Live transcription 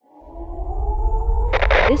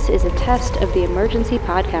This is a test of the emergency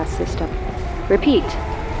podcast system. Repeat,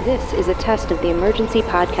 this is a test of the emergency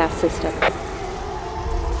podcast system.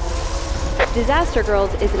 Disaster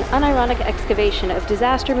Girls is an unironic excavation of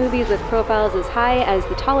disaster movies with profiles as high as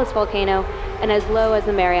the tallest volcano and as low as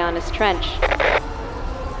the Marianas Trench.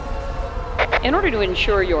 In order to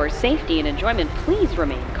ensure your safety and enjoyment, please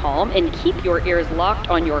remain calm and keep your ears locked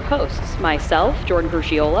on your hosts, myself, Jordan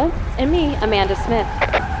Crucchiola, And me, Amanda Smith.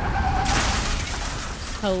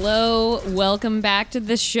 Hello, welcome back to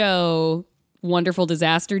the show, Wonderful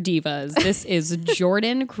Disaster Divas. This is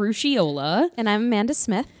Jordan Crucchiola. And I'm Amanda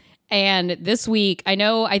Smith. And this week,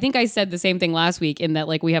 I think I said the same thing last week in that,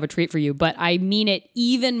 like, we have a treat for you, but I mean it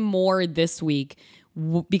even more this week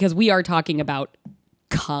because we are talking about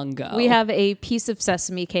Congo. We have a piece of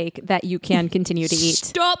sesame cake that you can continue to eat.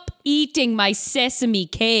 Stop eating my sesame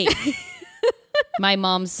cake. My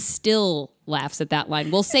mom still laughs at that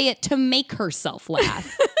line. We'll say it to make herself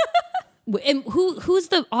laugh. And who's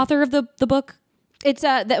the author of the book? It's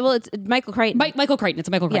it's Michael Crichton. Michael Crichton. It's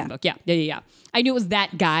a Michael Crichton book. Yeah. I knew it was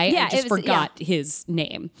that guy. Yeah, I just forgot his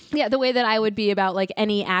name. Yeah, the way that I would be about like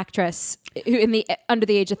any actress who under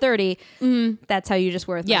the age of 30. That's how you just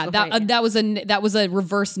were. With Michael Crichton. that was a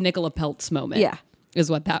reverse Nicola Peltz moment. Yeah, is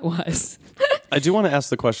what that was. I do want to ask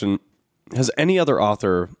the question: has any other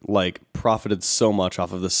author profited so much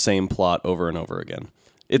off of the same plot over and over again?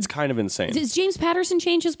 It's kind of insane. Does James Patterson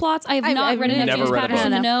change his plots? I've not read enough James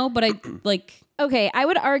Patterson to know, but I like. Okay, I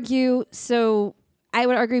would argue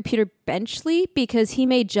Peter Benchley because he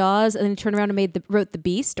made Jaws and then turned around and wrote The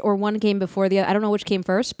Beast, or one came before the other. I don't know which came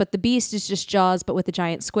first, but The Beast is just Jaws but with a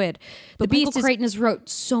giant squid. But Michael Crichton has wrote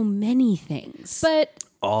so many things. But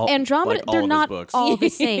Andromeda, they're not all the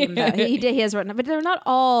same though. He has written, but they're not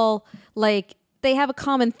all like. They have a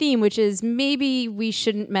common theme, which is maybe we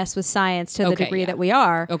shouldn't mess with science to the degree that we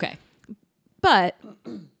are. Okay. But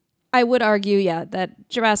I would argue, that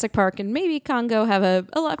Jurassic Park and maybe Congo have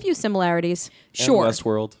a few similarities. Sure. And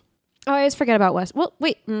Westworld. Oh, I always forget about West. Well,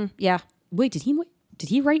 wait. Yeah. Wait, did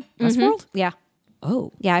he write Westworld? Yeah.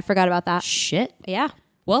 Oh. Yeah, I forgot about that. Shit. Yeah.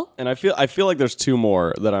 Well, and I feel like there's two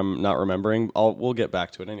more that I'm not remembering. We'll get back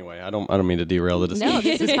to it anyway. I don't mean to derail the discussion. No,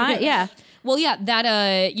 this is fine. Yeah. Well, yeah,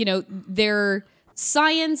 that their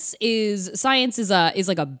science is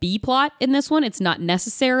like a B plot in this one. It's not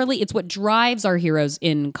necessarily. It's what drives our heroes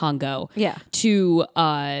in Congo. Yeah. To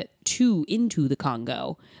into the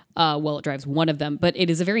Congo. Well, it drives one of them, but it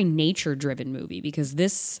is a very nature-driven movie because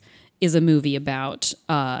this is a movie about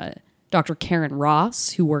Dr. Karen Ross,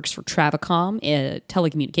 who works for Travacom, a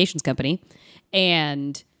telecommunications company,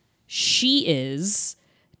 and she is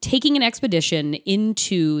taking an expedition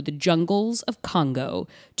into the jungles of Congo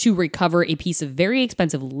to recover a piece of very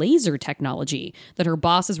expensive laser technology that her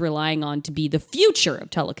boss is relying on to be the future of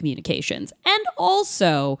telecommunications. And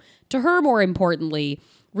also, to her more importantly,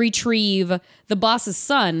 retrieve the boss's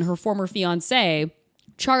son, her former fiancé,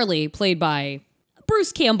 Charlie, played by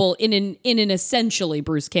Bruce Campbell in an essentially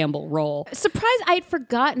Bruce Campbell role. Surprised I'd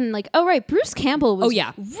forgotten, Bruce Campbell was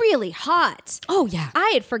really hot. Oh, yeah.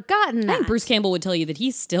 I had forgotten that. I think Bruce Campbell would tell you that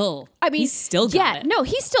he's still got it. he still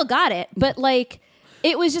got it. But,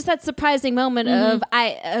 it was just that surprising moment of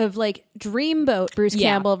dreamboat Bruce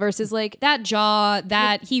Campbell versus, that jaw,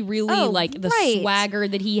 that he really, the swagger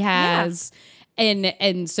that he has. Yeah.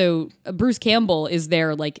 And so Bruce Campbell is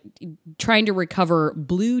there trying to recover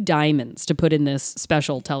blue diamonds to put in this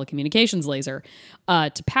special telecommunications laser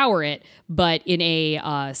to power it, but in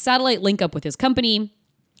a satellite link up with his company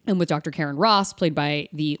and with Dr. Karen Ross, played by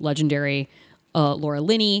the legendary Laura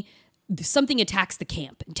Linney, something attacks the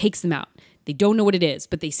camp and takes them out. They don't know what it is,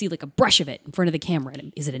 but they see a brush of it in front of the camera.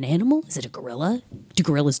 And is it an animal? Is it a gorilla? Do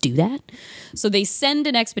gorillas do that? So they send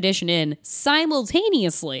an expedition in.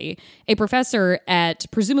 Simultaneously, a professor at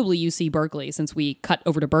presumably UC Berkeley, since we cut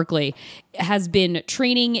over to Berkeley, has been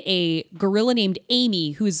training a gorilla named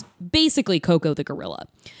Amy, who's basically Coco the gorilla.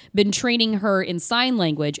 Been training her in sign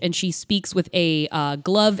language, and she speaks with a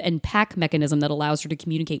glove and pack mechanism that allows her to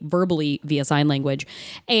communicate verbally via sign language.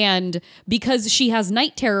 And because she has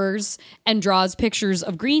night terrors and draws pictures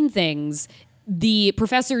of green things, the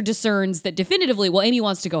professor discerns that definitively, Amy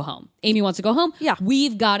wants to go home. Yeah.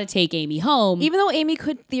 We've got to take Amy home. Even though Amy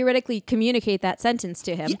could theoretically communicate that sentence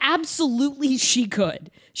to him. Yeah, absolutely she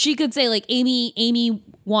could. She could say Amy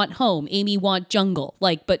want home. Amy want jungle.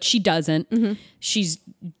 But she doesn't. Mm-hmm.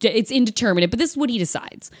 It's indeterminate, but this is what he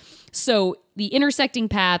decides. So the intersecting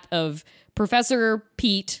path of Professor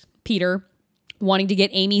Peter wanting to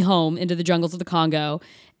get Amy home into the jungles of the Congo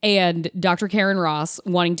and Dr. Karen Ross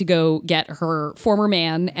wanting to go get her former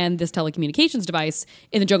man and this telecommunications device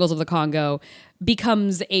in the jungles of the Congo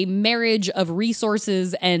becomes a marriage of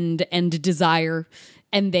resources and desire.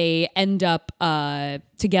 And they end up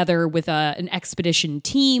together with an expedition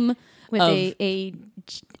team. With a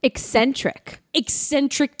eccentric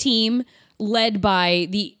team led by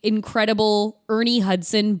the incredible Ernie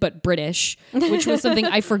Hudson, but British, which was something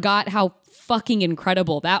I forgot how fucking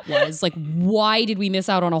incredible that was. Like, why did we miss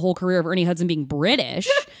out on a whole career of Ernie Hudson being British?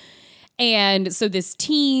 And so this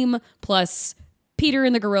team plus Peter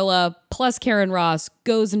and the gorilla plus Karen Ross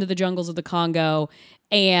goes into the jungles of the Congo.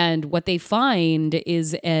 And what they find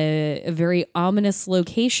is a very ominous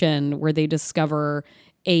location where they discover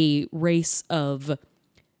a race of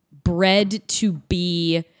bred to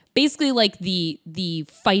be basically like the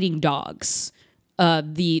fighting dogs,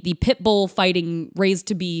 the pit bull raised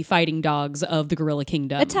to be fighting dogs of the gorilla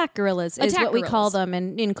kingdom. Attack gorillas is what we call them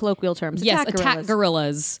in colloquial terms. Yes, attack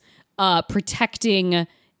gorillas protecting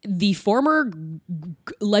the former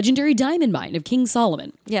legendary diamond mine of King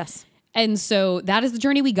Solomon. Yes. And so that is the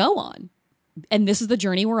journey we go on. And this is the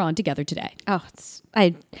journey we're on together today. Oh,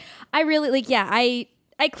 I really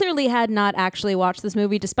I clearly had not actually watched this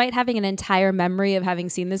movie despite having an entire memory of having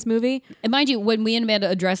seen this movie. And mind you, when we and Amanda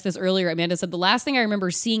addressed this earlier, Amanda said the last thing I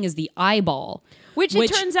remember seeing is the eyeball. Which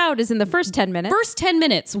it turns out is in the first 10 minutes. First 10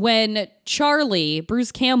 minutes when Charlie,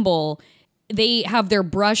 Bruce Campbell, they have their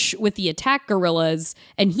brush with the attack gorillas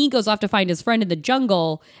and he goes off to find his friend in the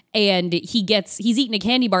jungle and he's eating a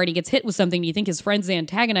candy bar and he gets hit with something. You think his friend's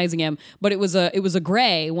antagonizing him, but it was a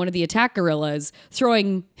gray, one of the attack gorillas,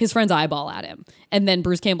 throwing his friend's eyeball at him. And then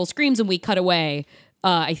Bruce Campbell screams and we cut away.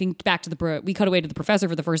 I think we cut away to the professor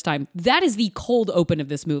for the first time. That is the cold open of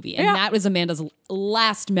this movie. And that was Amanda's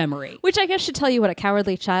last memory. Which I guess should tell you what a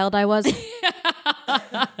cowardly child I was.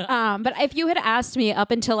 But if you had asked me up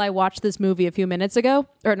until I watched this movie a few minutes ago,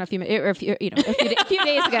 or a few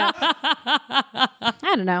days ago, I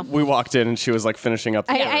don't know. We walked in and she was like finishing up.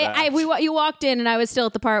 You walked in and I was still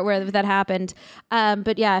at the part where that happened.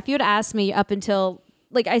 But yeah, if you had asked me up until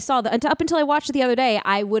I watched it the other day,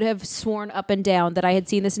 I would have sworn up and down that I had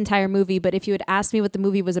seen this entire movie. But if you had asked me what the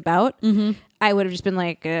movie was about, I would have just been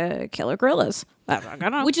like, killer gorillas.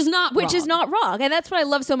 Which is not wrong. And that's what I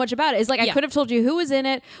love so much about it. Is like, I could have told you who was in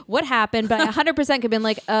it, what happened, but I 100% could have been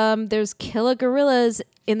like, there's killer gorillas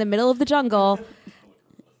in the middle of the jungle.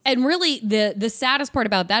 And really, the saddest part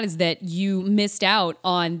about that is that you missed out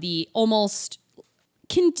on the almost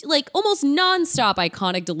nonstop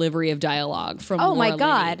iconic delivery of dialogue from Laura my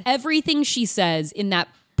God. Linney. Everything she says in that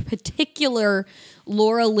particular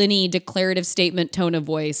Laura Linney declarative statement tone of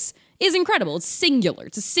voice is incredible. It's singular.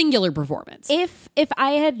 It's a singular performance. If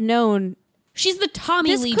I had known she's the Tommy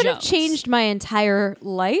Lee Jones. This could have changed my entire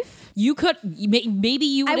life. Maybe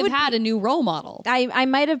you would have had a new role model. I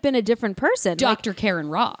might have been a different person. Dr. Karen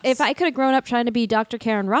Ross. If I could have grown up trying to be Dr.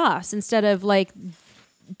 Karen Ross instead of like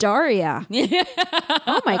Daria.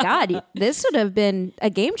 Oh my God. This would have been a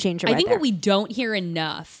game changer. I think what we don't hear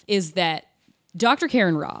enough is that Dr.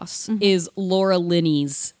 Karen Ross is Laura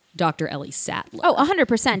Linney's Dr. Ellie Sattler. Oh,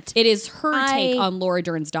 100%. It is her take on Laura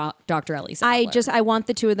Dern's Dr. Ellie Sattler. I want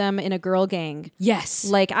the two of them in a girl gang. Yes.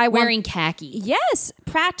 Like wearing khaki. Yes.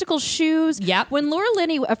 Practical shoes. Yep. When Laura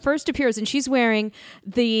Linney first appears and she's wearing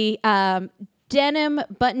the denim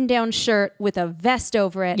button-down shirt with a vest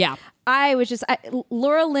over it. Yeah. I was just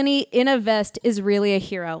Laura Linney in a vest is really a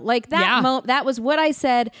hero. Like that. Yeah. That was what I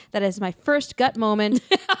said. That is my first gut moment,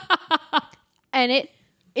 and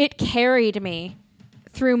it carried me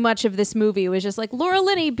through much of this movie. It was just like Laura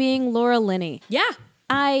Linney being Laura Linney. Yeah,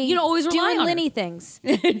 always rely doing on Linney her. things.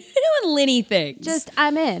 Doing Linney things. Just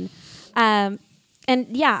I'm in, and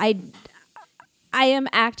yeah, I am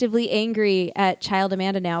actively angry at Child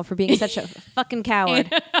Amanda now for being such a fucking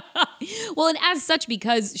coward. Well, and as such,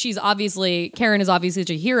 because Karen is obviously such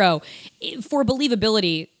a hero, for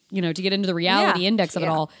believability, to get into the reality index of it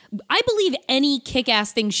all, I believe any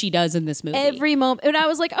kick-ass thing she does in this movie. Every moment. And I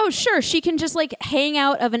was like, oh, sure, she can just like hang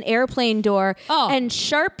out of an airplane door and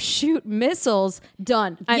sharpshoot missiles.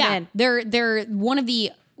 Done. I'm in. They're one of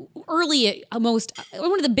the one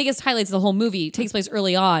of the biggest highlights of the whole movie takes place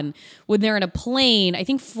early on when they're in a plane, I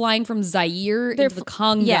think flying from Zaire into the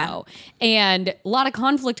Congo, and a lot of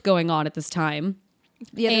conflict going on at this time.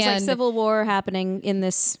 Yeah, there's like civil war happening in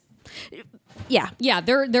this. Yeah,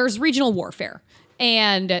 there's regional warfare,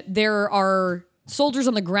 and there are soldiers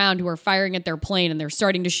on the ground who are firing at their plane, and they're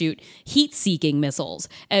starting to shoot heat-seeking missiles.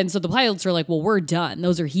 And so the pilots are like, well, we're done.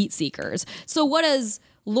 Those are heat seekers. So what does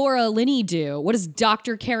Laura Linney do? What does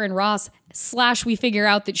Dr. Karen Ross / we figure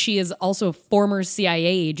out that she is also a former CIA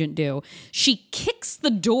agent do? She kicks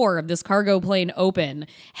the door of this cargo plane open,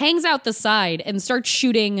 hangs out the side, and starts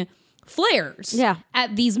shooting flares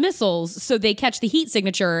at these missiles so they catch the heat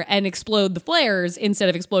signature and explode the flares instead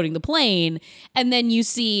of exploding the plane. And then you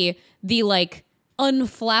see the like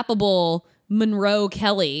unflappable Monroe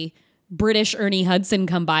Kelly, British Ernie Hudson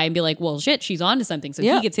come by and be like, well, shit, she's onto something. So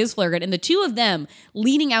he gets his flare gun. And the two of them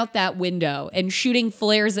leaning out that window and shooting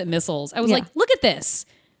flares at missiles. I was like, look at this.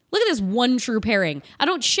 Look at this one true pairing. I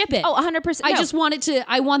don't ship it. Oh, 100%. I just want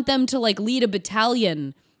I want them to like lead a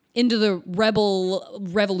battalion into the rebel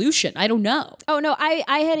revolution. I don't know. Oh no, I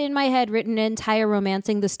had in my head written an entire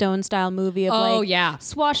Romancing the Stone style movie of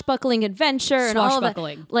swashbuckling adventure and all of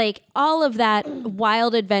that, like all of that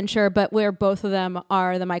wild adventure, but where both of them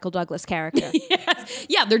are the Michael Douglas character.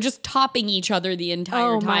 Yeah, they're just topping each other the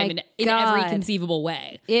entire time in every conceivable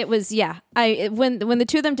way. It was when the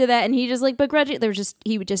two of them did that, and he just like begrudging.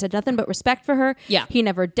 He just had nothing but respect for her. Yeah, he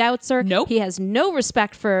never doubts her. Nope, he has no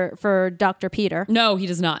respect for Dr. Peter. No, he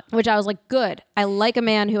does not. Which I was like, good. I like a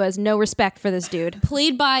man who has no respect for this dude.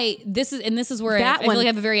 Played by this is where I feel like I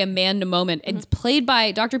have a very Amanda moment. It's played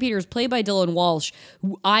by Dr. Peter is played by Dylan Walsh,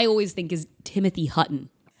 who I always think is Timothy Hutton,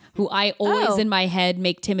 who I always in my head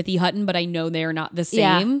make Timothy Hutton, but I know they are not the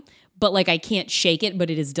same. Yeah. But like I can't shake it, but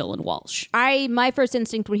it is Dylan Walsh. My first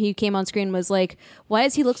instinct when he came on screen was like, why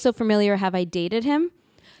does he look so familiar? Have I dated him?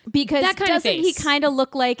 Because doesn't he kind of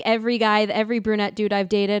look like every brunette dude I've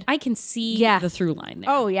dated? I can see the through line there.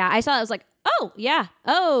 Oh yeah, I saw it. I was like, oh yeah,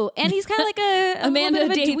 oh, and he's kind of like a Amanda bit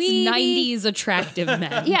of a dates dweeby. 90s attractive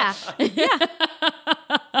men. Yeah.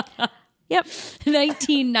 Yep.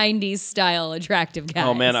 1990s style attractive guys.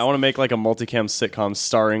 Oh man, I want to make like a multicam sitcom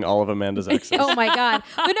starring all of Amanda's exes. Oh my god!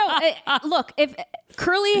 But no, look, if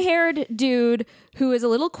curly haired dude who is a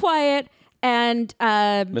little quiet and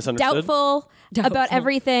doubtful about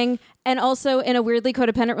everything, and also in a weirdly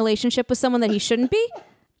codependent relationship with someone that he shouldn't be.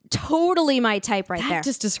 Totally my type there. That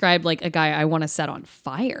just described like a guy I want to set on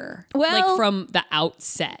fire. Well, like from the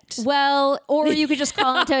outset. Well, or you could just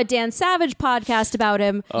call into a Dan Savage podcast about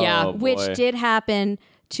him. Oh, which did happen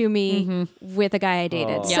to me with a guy I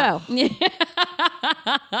dated. Oh.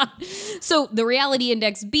 So the reality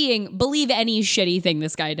index being believe any shitty thing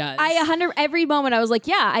this guy does. Every moment I was like,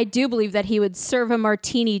 yeah, I do believe that he would serve a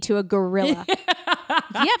martini to a gorilla.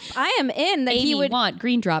 Yep, I am in that. Amy he would want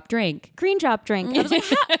green drop drink. I was like,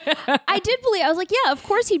 I did believe. I was like, yeah, of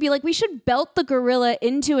course he'd be like, we should belt the gorilla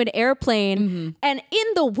into an airplane and in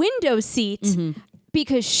the window seat.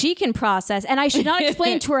 Because she can process, and I should not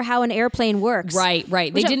explain to her how an airplane works. Right.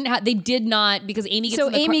 They did not, because Amy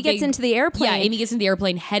gets into the airplane. Yeah, Amy gets into the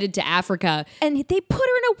airplane headed to Africa. And they put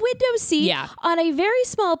her in a window seat on a very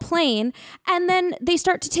small plane, and then they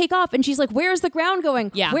start to take off, and she's like, where is the ground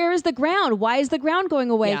going? Yeah. Where is the ground? Why is the ground going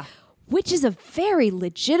away? Yeah. Which is a very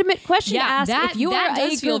legitimate question to ask. If you that are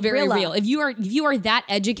does feel very real. If you are that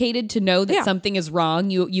educated to know that something is wrong,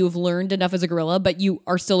 you've learned enough as a gorilla, but you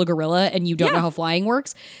are still a gorilla and you don't know how flying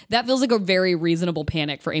works. That feels like a very reasonable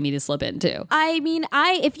panic for Amy to slip into. I mean,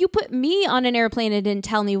 if you put me on an airplane and didn't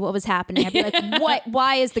tell me what was happening, I'd be like, what?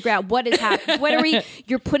 Why is the ground? What is happening? What are we?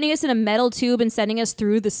 You're putting us in a metal tube and sending us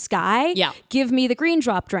through the sky? Yeah. Give me the green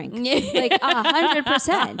drop drink. Like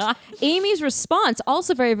 100%. Amy's response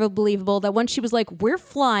also very believable. That when she was like, we're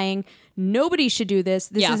flying, nobody should do this.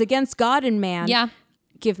 This is against God and man. Yeah.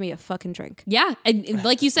 Give me a fucking drink. Yeah. And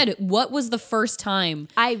like you said, what was the first time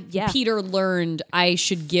Peter learned I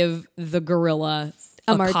should give the gorilla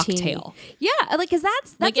a martini. Cocktail? Yeah. Like, cause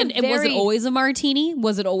that's like, and was it always a martini?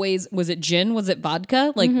 Was it gin? Was it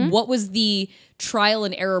vodka? Like, what was the trial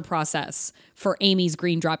and error process for Amy's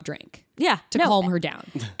green drop drink? Yeah. To calm her down.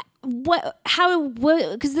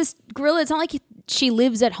 Because this gorilla, it's not like she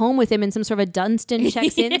lives at home with him in some sort of a Dunstan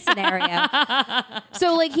checks in scenario.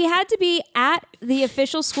 So like he had to be at the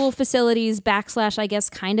official school facilities / I guess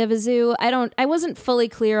kind of a zoo. I wasn't fully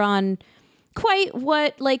clear on quite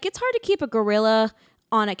what, like, it's hard to keep a gorilla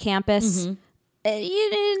on a campus.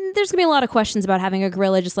 There's gonna be a lot of questions about having a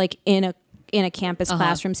gorilla just like in a campus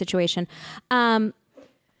classroom situation.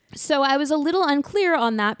 So I was a little unclear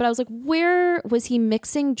on that, but I was like, where was he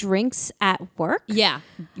mixing drinks at work? Yeah.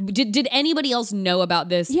 Did anybody else know about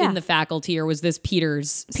this in the faculty, or was this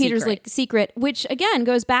Peter's secret? Like secret, which again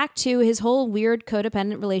goes back to his whole weird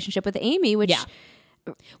codependent relationship with Amy,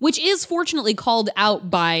 which is fortunately called out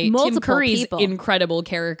by multiple Tim Curry's people. Incredible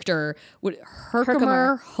character,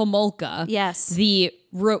 Herkimer Homolka. Yes. The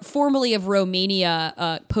formerly of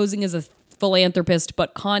Romania, posing as a philanthropist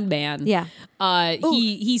but con man. Yeah.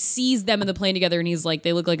 He sees them in the plane together, and he's like,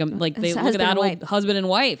 they look like they look at that old husband and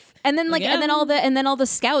wife. And then and then all the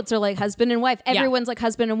scouts are like husband and wife. Everyone's like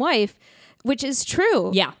husband and wife, which is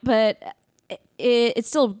true. Yeah. But it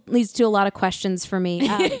still leads to a lot of questions for me.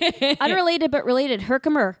 Unrelated but related.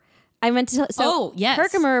 Herkimer. I meant to yes.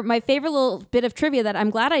 Herkimer, my favorite little bit of trivia that I'm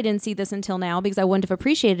glad I didn't see this until now because I wouldn't have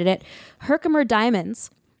appreciated it. Herkimer diamonds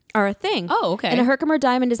are a thing. Oh, okay. And a Herkimer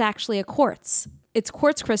diamond is actually a quartz. It's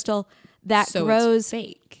quartz crystal that grows. It's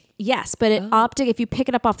fake. Yes, but if you pick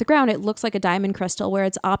it up off the ground, it looks like a diamond crystal where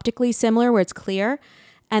it's optically similar, where it's clear,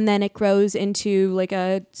 and then it grows into like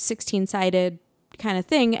a 16-sided kind of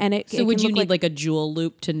thing. And So would you need like a jewel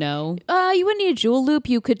loop to know? You wouldn't need a jewel loop.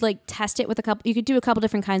 You could like test it with you could do a couple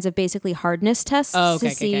different kinds of basically hardness tests to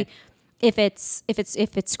see if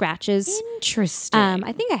it scratches. Interesting.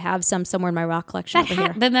 I think I have some somewhere in my rock collection over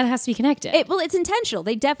here. Then that has to be connected. It's intentional.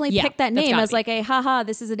 They definitely picked that name as like a haha.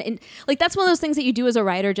 This is like that's one of those things that you do as a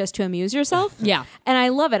writer just to amuse yourself. Yeah, and I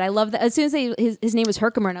love it. I love that. As soon as his name was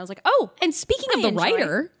Herkimer, and I was like, oh. And speaking of the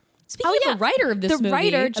writer. Speaking of the writer of this movie, the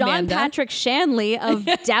writer John Amanda. Patrick Shanley of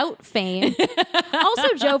Doubt fame,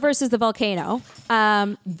 also Joe versus the Volcano.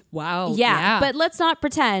 Wow. Yeah, but let's not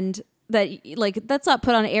pretend that let's not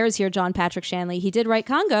put on airs here. John Patrick Shanley, he did write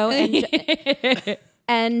Congo, and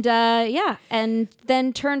and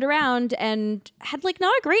then turned around and had like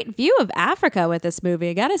not a great view of Africa with this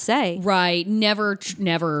movie. I gotta say, right? Never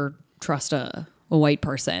trust a white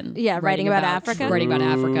person. Yeah, writing about Africa. Writing about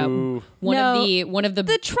Africa. One of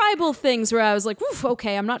the tribal things where I was like, oof,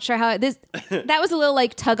 okay, I'm not sure how this. That was a little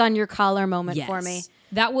like tug on your collar moment for me.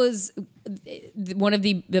 That was one of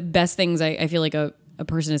the best things I feel like a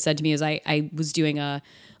person has said to me is I was doing a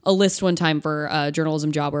list one time for a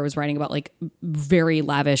journalism job where I was writing about like very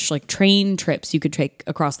lavish like train trips you could take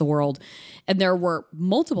across the world. And there were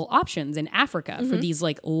multiple options in Africa for these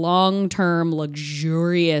like long-term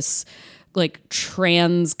luxurious like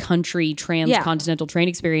transcontinental train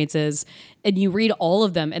experiences, and you read all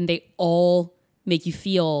of them and they all make you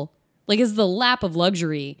feel like it's the lap of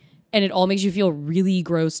luxury, and it all makes you feel really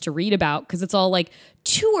gross to read about because it's all like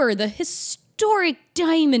tour the historic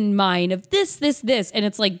diamond mine of this, and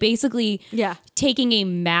it's like basically taking a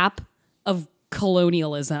map of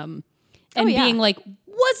colonialism and being like,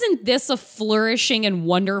 wasn't this a flourishing and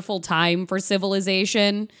wonderful time for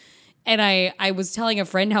civilization? And I was telling a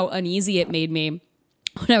friend how uneasy it made me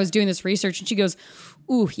when I was doing this research. And she goes,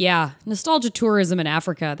 ooh, yeah, nostalgia tourism in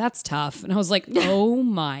Africa, that's tough. And I was like, oh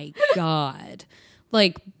my God.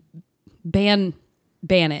 Like, ban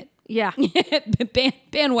it. Yeah.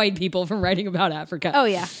 ban white people from writing about Africa. Oh,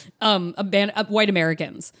 yeah. Ban white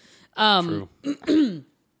Americans. True.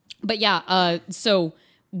 But yeah, so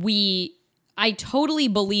I totally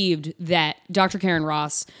believed that Dr. Karen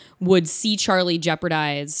Ross would see Charlie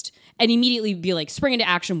jeopardized and immediately be like, spring into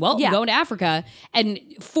action. Well, I'm going to Africa. And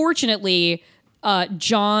fortunately,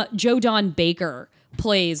 Joe Don Baker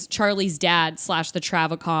plays Charlie's dad / the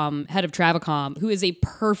Travicom, head of Travicom, who is a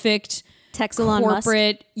perfect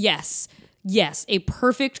corporate, yes, a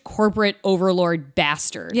perfect corporate overlord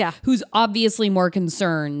bastard. Yeah. Who's obviously more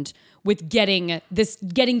concerned with getting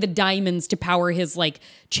the diamonds to power his like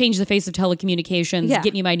change the face of telecommunications,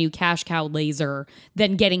 get me my new cash cow laser,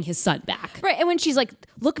 than getting his son back. Right. And when she's like,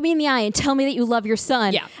 look me in the eye and tell me that you love your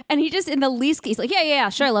son. Yeah. And he just in the least case, like, yeah,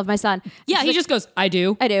 sure, I love my son. Yeah, he just goes, I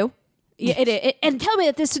do. Yeah, it and tell me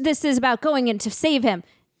that this is about going in to save him.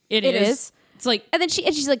 It is. It's like, and then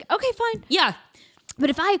she's like, okay, fine. Yeah. But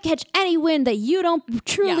if I catch any wind that you don't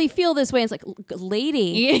truly feel this way, it's like,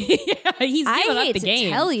 lady, he's giving up the game.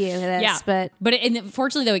 To tell you this, but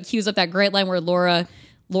fortunately though, it cues up that great line where Laura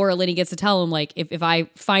Linney gets to tell him like, if I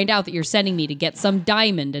find out that you're sending me to get some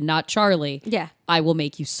diamond and not Charlie, I will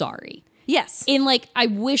make you sorry. Yes. In like, I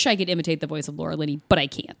wish I could imitate the voice of Laura Linney, but I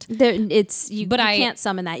can't. You can't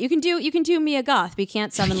summon that. You can do Mia Goth, but you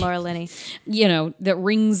can't summon Laura Linney. You know, that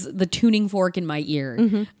rings the tuning fork in my ear.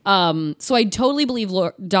 Mm-hmm. So I totally believe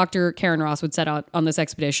Dr. Karen Ross would set out on this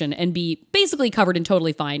expedition and be basically covered and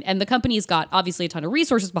totally fine. And the company's got obviously a ton of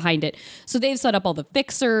resources behind it. So they've set up all the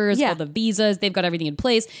fixers, all the visas, they've got everything in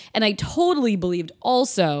place. And I totally believed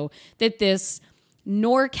also that this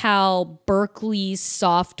NorCal Berkeley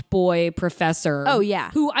soft boy professor. Oh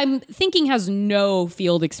yeah, who I'm thinking has no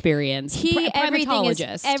field experience.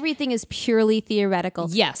 Everything is purely theoretical.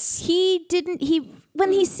 Yes,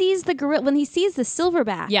 when he sees the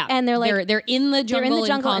silverback. And they're like they're in the jungle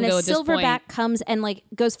in Congo, and a silverback comes and like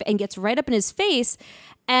goes and gets right up in his face,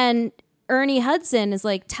 and Ernie Hudson is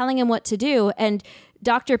like telling him what to do, and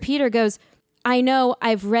Dr. Peter goes, I know,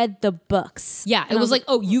 I've read the books. Yeah, it was like,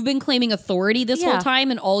 oh, you've been claiming authority this whole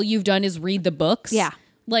time and all you've done is read the books? Yeah.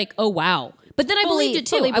 Like, oh, wow. But then I believed it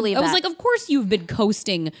too. I was like, of course you've been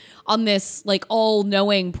coasting on this like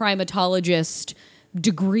all-knowing primatologist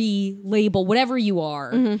degree, label, whatever you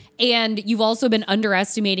are. And you've also been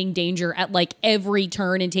underestimating danger at like every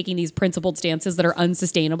turn and taking these principled stances that are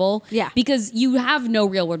unsustainable. Yeah. Because you have no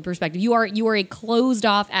real world perspective. You are a closed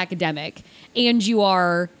off academic and you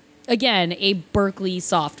are, again, a Berkeley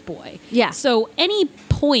soft boy. Yeah. So any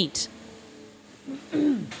point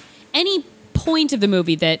of the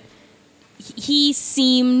movie that he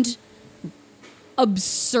seemed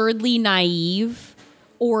absurdly naive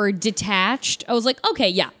or detached, I was like, okay,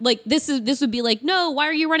 yeah, like this would be like, no, why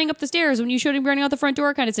are you running up the stairs when you should be running out the front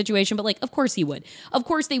door kind of situation. But like, of course he would. Of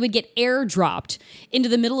course they would get airdropped into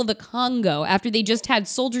the middle of the Congo after they just had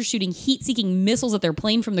soldiers shooting heat-seeking missiles at their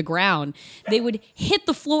plane from the ground. They would hit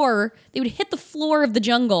the floor. They would hit the floor of the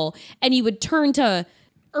jungle, and he would turn to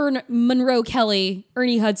Monroe Kelly,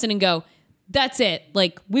 Ernie Hudson, and go, that's it.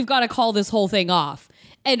 Like, we've got to call this whole thing off.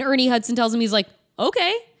 And Ernie Hudson tells him, he's like,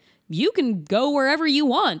 okay, you can go wherever you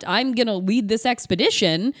want. I'm going to lead this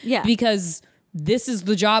expedition because this is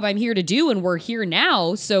the job I'm here to do and we're here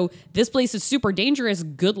now. So this place is super dangerous.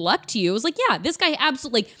 Good luck to you. I was like, yeah, this guy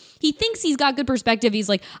absolutely, like, he thinks he's got good perspective. He's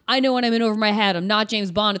like, I know when I'm in over my head. I'm not James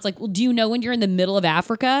Bond. It's like, well, do you know when you're in the middle of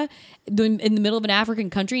Africa, in the middle of an African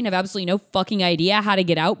country and have absolutely no fucking idea how to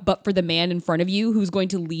get out, but for the man in front of you who's going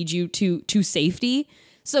to lead you to safety?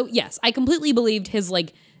 So yes, I completely believed his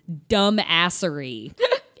like dumb assery.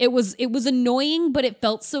 It was annoying, but it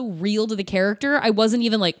felt so real to the character. I wasn't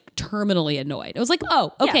even like terminally annoyed. I was like,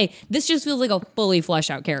 oh, okay, this just feels like a fully fleshed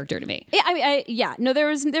out character to me. Yeah, I mean, no, there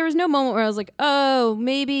was no moment where I was like, oh,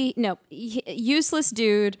 maybe no, useless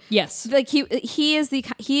dude. Yes, like he is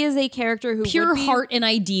a character who pure heart and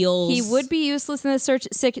ideals. He would be useless in this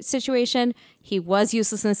situation. He was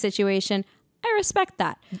useless in this situation. I respect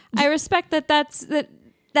that. I respect that.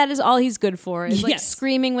 That is all he's good for. Is like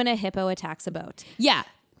screaming when a hippo attacks a boat. Yeah.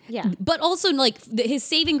 Yeah. But also, like, his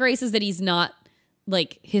saving grace is that he's not,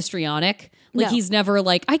 like, histrionic. Like, he's never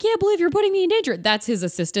like, I can't believe you're putting me in danger. That's his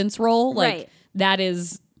assistant's role. Like, that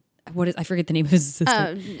is, I forget the name of his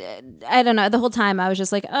assistant. I don't know. The whole time I was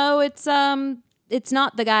just like, oh, it's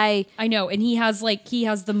not the guy. I know. And he has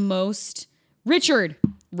the most, Richard.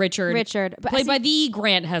 Played by the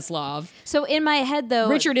Grant Heslov. So in my head, though.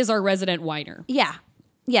 Richard is our resident whiner. Yeah.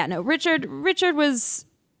 Yeah, no, Richard was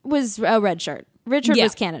a red shirt. Richard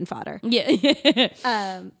was cannon fodder.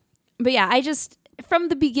 Yeah. But yeah, I just, from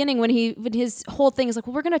the beginning when his whole thing is like,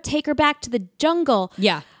 well, we're going to take her back to the jungle.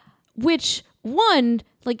 Yeah. Which one,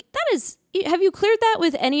 like, that is, have you cleared that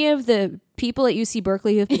with any of the people at UC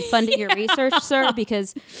Berkeley who have been funding your research, sir?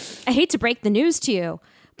 Because I hate to break the news to you,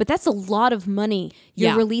 but that's a lot of money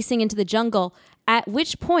you're releasing into the jungle, at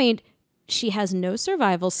which point she has no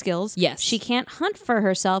survival skills. Yes. She can't hunt for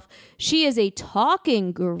herself. She is a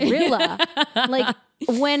talking gorilla. Like,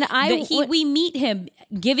 when we meet him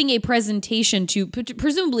giving a presentation to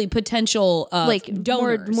presumably potential like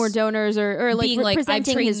donors. more donors or like being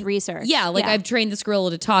presenting his research. Yeah, like I've trained this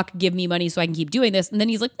gorilla to talk, give me money so I can keep doing this. And then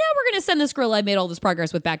he's like, yeah, we're going to send this gorilla I made all this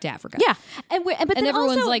progress with back to Africa. Yeah. But then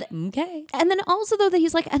everyone's also, like, okay. And then also, though, that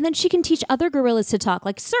he's like, and then she can teach other gorillas to talk.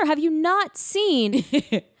 Like, sir, have you not seen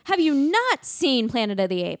Planet of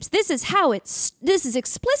the Apes? This is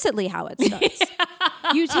explicitly how it starts.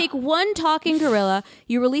 You take one talking gorilla,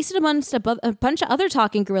 you release it amongst a bunch of other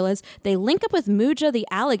talking gorillas, they link up with Muja the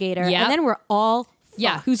alligator, and then we're all fucked.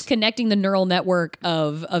 Yeah, who's connecting the neural network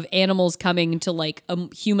of animals coming to like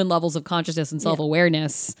human levels of consciousness and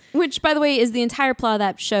self-awareness. Which, by the way, is the entire plot of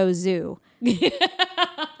that show, Zoo.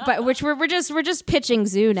 But which we're just pitching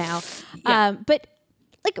Zoo now. Yeah. But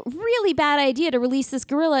like, really bad idea to release this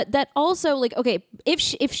gorilla that also, like, okay,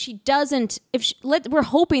 we're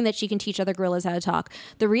hoping that she can teach other gorillas how to talk.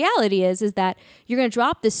 The reality is that you're going to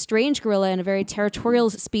drop this strange gorilla in a very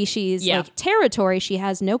territorial species, like territory she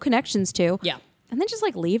has no connections to. Yeah. And then just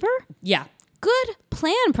like leave her? Yeah. Good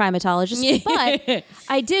plan, primatologist. But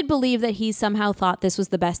I did believe that he somehow thought this was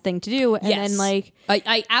the best thing to do. And then like,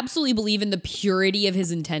 I absolutely believe in the purity of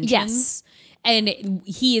his intentions. Yes. And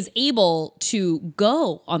he is able to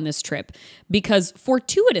go on this trip because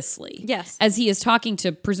fortuitously, as he is talking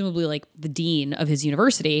to presumably like the dean of his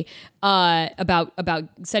university about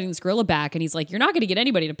setting this gorilla back, and he's like, you're not going to get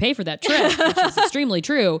anybody to pay for that trip, which is extremely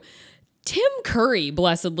true. Tim Curry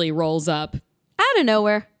blessedly rolls up out of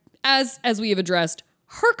nowhere. As we have addressed,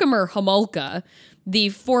 Herkimer Homolka, the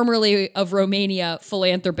formerly of Romania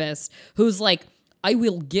philanthropist, who's like, I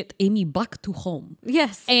will get Amy back to home.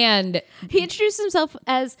 Yes. And he introduced himself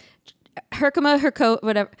as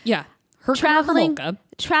whatever. Yeah.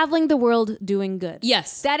 Traveling the world doing good.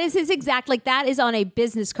 Yes. That is his exact, like, that is on a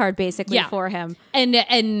business card basically for him.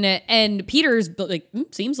 And Peter's like,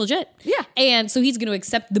 seems legit. Yeah. And so he's going to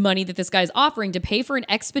accept the money that this guy's offering to pay for an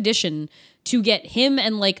expedition to get him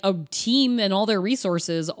and like a team and all their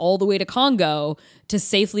resources all the way to Congo to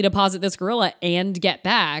safely deposit this gorilla and get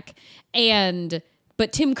back.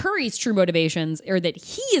 But Tim Curry's true motivations are that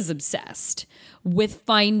he is obsessed with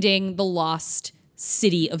finding the lost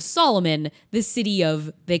city of Solomon, the city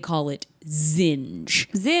of, they call it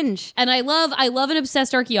Zinj. And I love an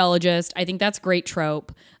obsessed archaeologist. I think that's a great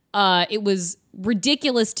trope. It was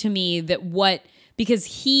ridiculous to me because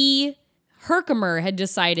Herkimer had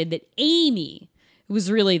decided that Amy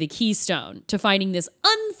was really the keystone to finding this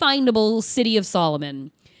unfindable city of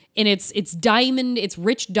Solomon in its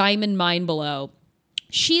rich diamond mine below.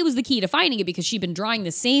 She was the key to finding it because she'd been drawing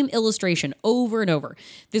the same illustration over and over.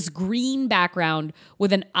 This green background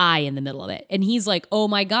with an eye in the middle of it. And he's like, oh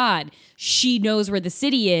my God, she knows where the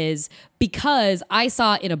city is because I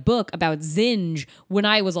saw in a book about Zinj when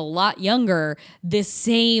I was a lot younger, this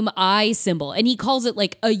same eye symbol. And he calls it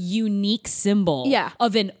like a unique symbol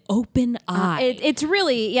of an open eye. It's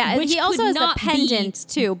really, he also has the pendant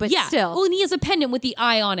too, but still. Well, and he has a pendant with the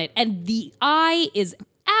eye on it. And the eye is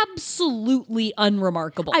absolutely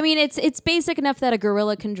unremarkable. I mean, it's basic enough that a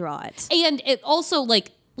gorilla can draw it. And it also,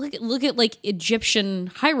 like, look at like Egyptian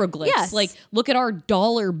hieroglyphs. Yes. Like, look at our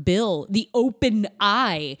dollar bill. The open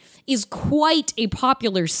eye is quite a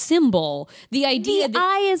popular symbol. The idea the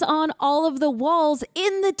eye is on all of the walls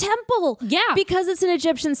in the temple. Yeah. Because it's an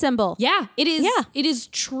Egyptian symbol. Yeah, it is. Yeah. It is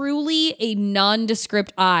truly a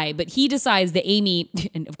nondescript eye, but he decides that Amy,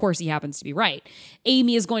 and of course he happens to be right,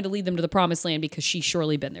 Amy is going to lead them to the promised land because she's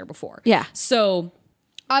surely been there before. Yeah. So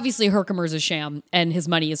obviously Herkimer's a sham and his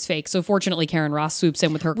money is fake. So fortunately Karen Ross swoops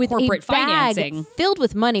in with her corporate financing. Filled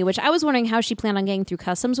with money, which I was wondering how she planned on getting through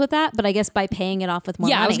customs with that, but I guess by paying it off with more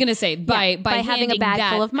money. Yeah, I was going to say by having a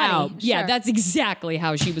bag full of money. Sure. Yeah, that's exactly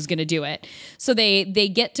how she was going to do it. So they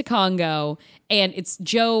get to Congo and it's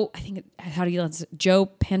Joe, I think,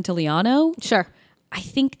 Joe Pantoliano? Sure. I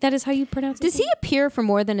think that is how you pronounce it. Does he appear for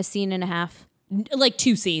more than a scene and a half? Like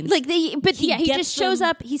 2 scenes. He just shows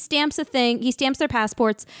up, he stamps a thing, he stamps their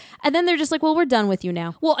passports, and then they're just like, well, we're done with you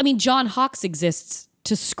now. Well, I mean, John Hawkes exists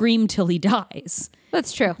to scream till he dies.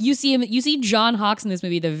 That's true. You see John Hawkes in this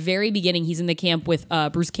movie, the very beginning, he's in the camp with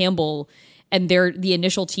Bruce Campbell, and they're the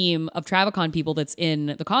initial team of Travacon people that's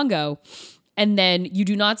in the Congo. And then you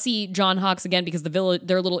do not see John Hawkes again because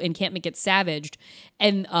their little encampment gets savaged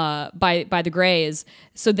and by the Greys.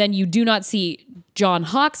 So then you do not see John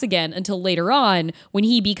Hawkes again until later on when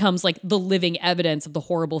he becomes like the living evidence of the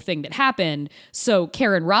horrible thing that happened. So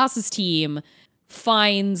Karen Ross's team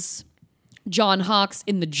finds John Hawkes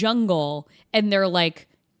in the jungle and they're like,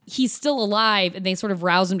 he's still alive, and they sort of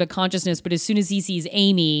rouse him to consciousness, but as soon as he sees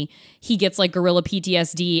Amy, he gets like gorilla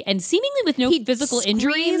PTSD and seemingly with no physical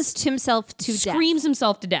injuries. Screams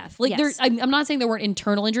himself to death. Like yes. I'm not saying there weren't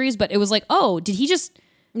internal injuries, but it was like, oh, did he just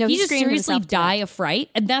seriously die of fright?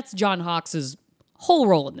 And that's John Hawkes' whole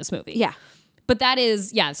role in this movie. Yeah. But that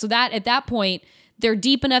is, so that at that point, they're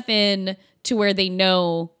deep enough in to where they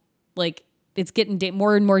know like it's getting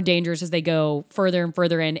more and more dangerous as they go further and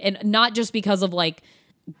further in. And not just because of like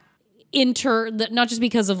intergroup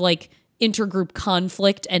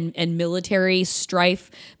conflict and military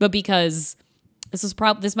strife, but because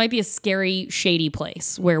this might be a scary, shady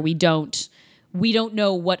place where we don't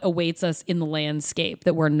know what awaits us in the landscape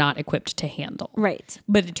that we're not equipped to handle. Right.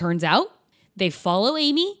 But it turns out they follow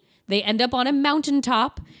Amy, they end up on a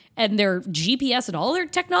mountaintop, and their GPS and all their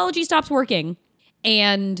technology stops working.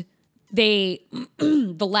 And the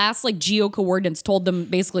last like geo coordinates told them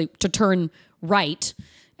basically to turn right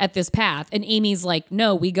at this path. And Amy's like,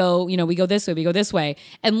 no, we go this way.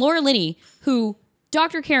 And Laura Linney, who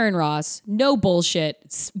Dr. Karen Ross, no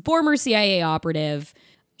bullshit, former CIA operative,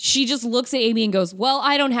 she just looks at Amy and goes, well,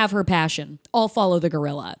 I don't have her passion. I'll follow the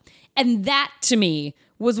gorilla. And that to me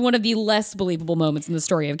was one of the less believable moments in the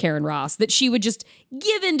story of Karen Ross, that she would just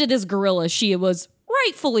give in to this gorilla she was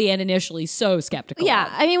rightfully and initially so skeptical. Yeah,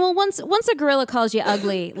 I mean, well, once a gorilla calls you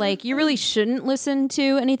ugly, like you really shouldn't listen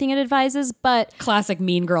to anything it advises. But classic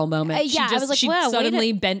mean girl moment. I was like, she wow,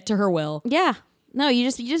 suddenly bent to her will. Yeah, no, you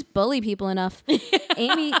just bully people enough.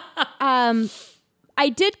 Amy, I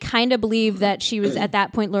did kind of believe that she was at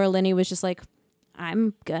that point. Laura Linney was just like,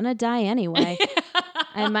 I'm gonna die anyway.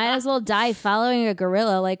 I might as well die following a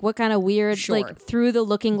gorilla. Like, what kind of weird, like, through the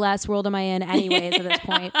looking glass world am I in anyways at this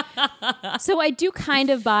point? So I do kind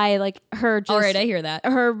of buy, like, her just... All right, I hear that.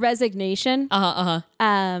 Her resignation. I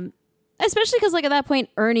Especially because, like, at that point,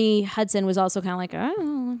 Ernie Hudson was also kind of like,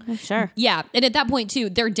 oh, sure. Yeah. And at that point, too,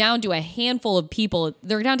 they're down to a handful of people.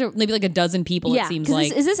 They're down to maybe like a dozen people, it seems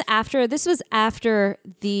like. This was after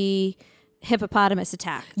the hippopotamus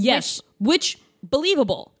attack. Yes. Which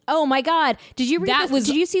believable. Oh, my God. Did you did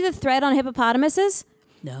you see the thread on hippopotamuses?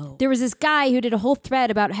 No. There was this guy who did a whole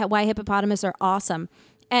thread about why hippopotamuses are awesome.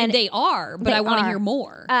 And they are, but I want to hear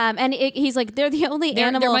more. And he's like, they're the only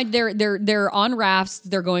animal. They're on rafts.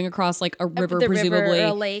 They're going across like a river, presumably, or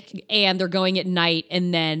a lake, and they're going at night.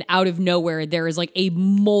 And then out of nowhere, there is like a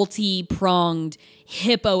multi-pronged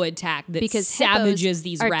hippo attack that savages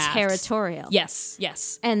these rafts. Territorial. Yes.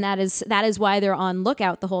 And that is why they're on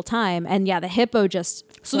lookout the whole time. And yeah, the hippo just.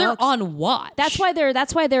 So they're on watch. That's why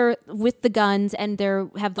they're with the guns and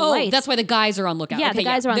have the lights. That's why the guys are on lookout. Yeah, the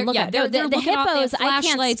guys are on lookout. They're the hippos, I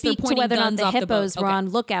can't speak to whether or not the hippos were on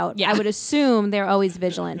lookout. Yeah. I would assume they're always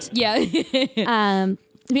vigilant. Yeah.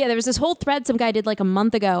 Yeah, there was this whole thread some guy did like a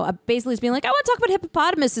month ago, basically being like, I want to talk about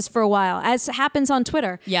hippopotamuses for a while, as happens on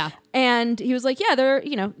Twitter. Yeah. And he was like, yeah, they're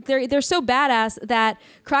so badass that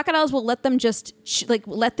crocodiles will let them just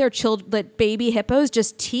let baby hippos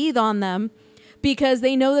just teeth on them because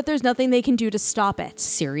they know that there's nothing they can do to stop it.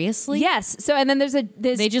 Seriously? Yes. So, and then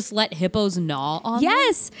they just let hippos gnaw on them?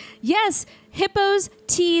 Yes. Hippos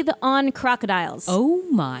teeth on crocodiles. Oh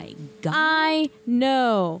my God. I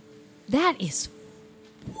know. That is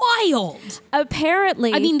wild.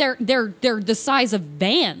 Apparently, I mean they're the size of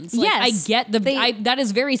vans. Like, yes, I get that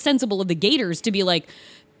is very sensible of the gators to be like,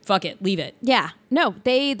 fuck it, leave it. Yeah, no,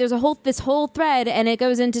 there's this whole thread, and it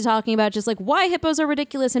goes into talking about just like why hippos are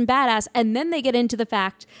ridiculous and badass, and then they get into the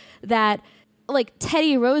fact that like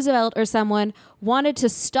Teddy Roosevelt or someone wanted to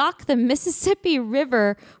stock the Mississippi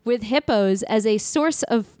River with hippos as a source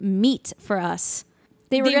of meat for us.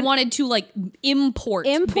 They wanted to like import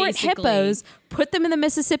basically hippos, put them in the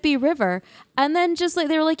Mississippi River, and then just like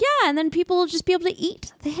they were like, yeah, and then people will just be able to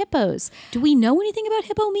eat the hippos. Do we know anything about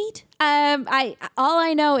hippo meat? All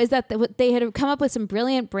I know is that they had come up with some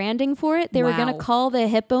brilliant branding for it. They were going to call the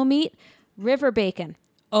hippo meat river bacon.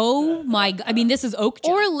 Oh my God! I mean, this is Oakja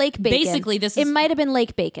or lake bacon. Basically, it might have been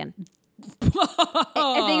lake bacon.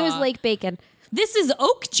 I think it was lake bacon. This is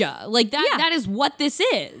Oakja. Like that. Yeah. That is what this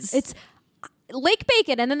is. It's lake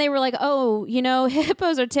bacon. And then they were like, oh,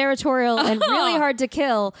 hippos are territorial and really hard to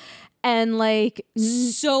kill. And like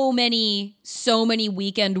so many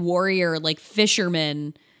weekend warrior, like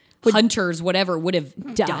fishermen, hunters, whatever, would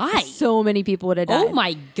have died. So many people would have died. Oh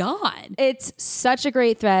my God. It's such a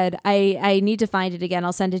great thread. I need to find it again.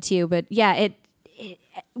 I'll send it to you. But yeah, it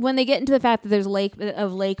when they get into the fact that there's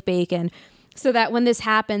lake bacon, so that when this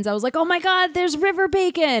happens, I was like, oh my God, there's river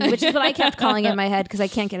bacon, which is what I kept calling it in my head because I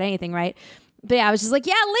can't get anything right. But yeah, I was just like,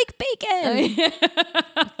 yeah, lake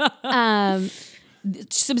bacon.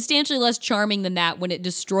 Substantially less charming than that when it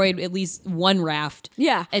destroyed at least one raft.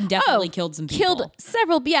 Yeah. And definitely killed some people. Killed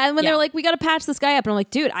several. Yeah. And when they were like, we got to patch this guy up. And I'm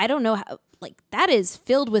like, dude, I don't know how, like, he is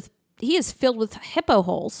filled with hippo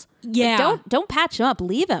holes. Yeah. Like, don't patch him up.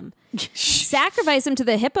 Leave him. Sacrifice him to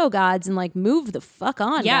the hippo gods and like move the fuck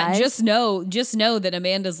on. Yeah. Guys. Just know that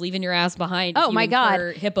Amanda's leaving your ass behind. Oh my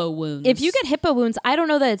God. Hippo wounds. If you get hippo wounds, I don't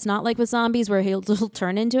know that it's not like with zombies where he'll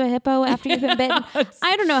turn into a hippo after you've been bitten.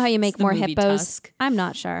 I don't know how you make more hippos. Tusk. I'm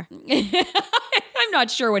not sure. I'm not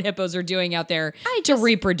sure what hippos are doing out there to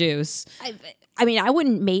reproduce. I mean, I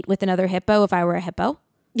wouldn't mate with another hippo if I were a hippo.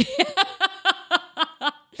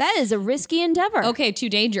 That is a risky endeavor. Okay, too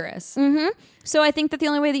dangerous. Mm-hmm. So I think that the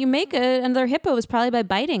only way that you make another hippo is probably by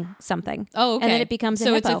biting something. Oh, okay. And then it becomes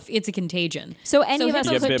a hippo. So it's a contagion. So any of us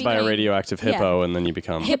you get bit by a radioactive hippo, and then you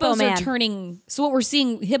become hippos are turning. So what we're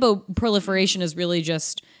seeing, hippo proliferation is really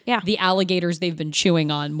just the alligators they've been chewing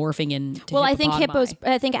on morphing into. Well, I think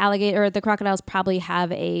the crocodiles probably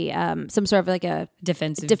have a some sort of like a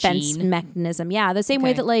defense mechanism. Yeah, the same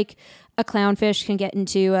way that like a clownfish can get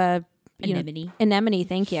into a anemone.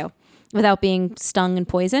 Thank you. Without being stung and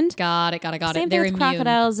poisoned. Got it. Same They're thing with immune.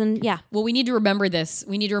 crocodiles and Well, we need to remember this.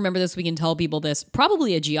 We can tell people this.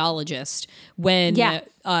 Probably a geologist when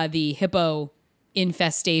the hippo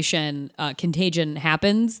infestation contagion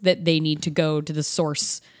happens, that they need to go to the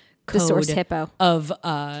source code, the source hippo of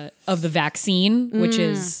the vaccine, which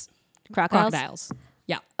is crocodiles.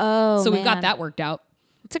 Yeah. Oh, so we've got that worked out.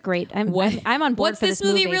 It's a great. I'm on board. What's for this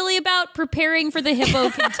movie really about? Preparing for the hippo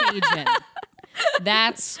contagion.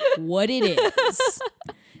 That's what it is.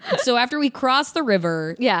 So after we cross the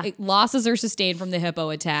river, losses are sustained from the hippo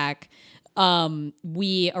attack.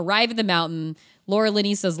 We arrive at the mountain. Laura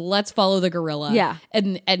Linney says, let's follow the gorilla. Yeah.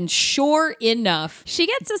 And sure enough, she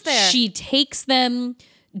gets us there. She takes them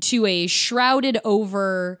to a shrouded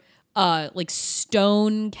over like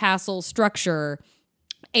stone castle structure.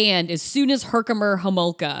 And as soon as Herkimer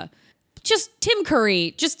Homolka, just Tim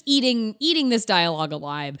Curry, just eating this dialogue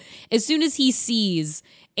alive, as soon as he sees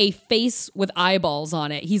a face with eyeballs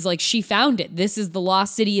on it, he's like, she found it. This is the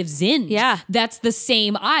lost city of Zinj. Yeah. That's the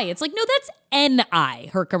same eye. It's like, no, that's an eye,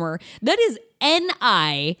 Herkimer. That is an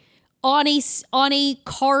eye on a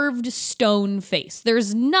carved stone face.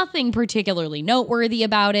 There's nothing particularly noteworthy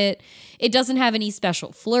about it. It doesn't have any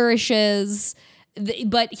special flourishes.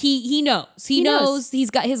 But he knows. He knows. He's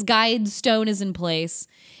got his guide stone is in place.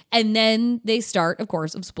 And then they start, of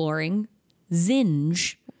course, exploring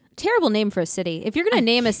Zinj. Terrible name for a city. If you're going to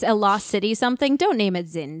name a lost city something, don't name it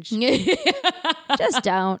Zinj. Just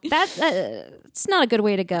don't. It's not a good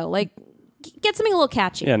way to go. Like, get something a little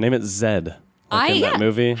catchy. Yeah, name it Zed. Like in that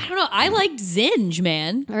movie. I don't know. I liked Zinj,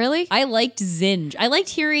 man. Really? I liked Zinj. I liked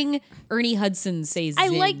hearing Ernie Hudson say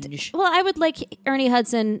Zinj. I would like Ernie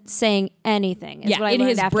Hudson saying anything. Is what I in learned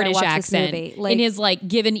his after British I watched accent. this movie. Like, in his, like,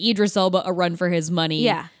 giving Idris Elba a run for his money.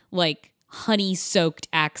 Yeah. Like, honey-soaked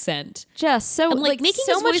accent. just so, And, like making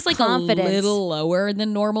so his much voice, like, confidence. a little lower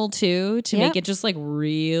than normal, too, to make it just, like,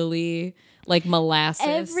 really, like, molasses.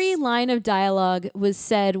 Every line of dialogue was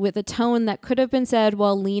said with a tone that could have been said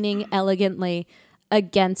while leaning elegantly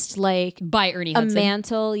against, like, by Ernie a Hudson.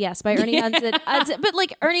 mantle. Yes, by Ernie Hudson. But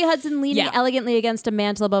like Ernie Hudson leaning elegantly against a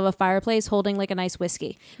mantle above a fireplace, holding like a nice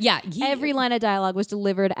whiskey. Yeah. Every line of dialogue was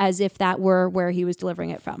delivered as if that were where he was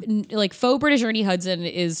delivering it from. Like, faux British Ernie Hudson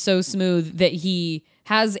is so smooth that he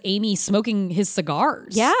has Amy smoking his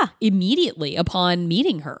cigars. Yeah. Immediately upon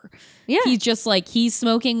meeting her. Yeah. He's just like, he's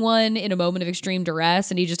smoking one in a moment of extreme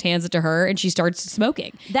duress and he just hands it to her and she starts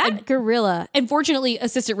smoking. That gorilla. And fortunately,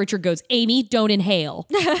 Assistant Richard goes, Amy, don't inhale.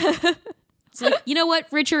 It's like, you know what,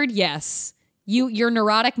 Richard? Yes. Your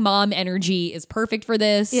neurotic mom energy is perfect for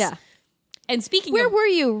this. Yeah. And speaking Where of... were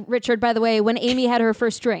you, Richard, by the way, when Amy had her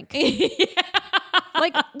first drink?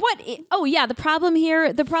 Like, what? Oh, yeah. The problem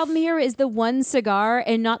here is the one cigar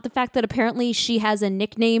and not the fact that apparently she has a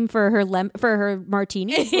nickname for her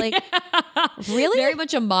martinis. Like, really? Very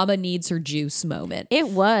much a mama needs her juice moment. It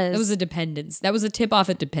was. That was a dependence. That was a tip off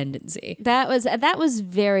at dependency. That was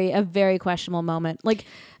a very questionable moment. Like,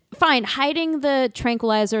 fine, hiding the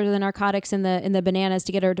tranquilizer, the narcotics in the bananas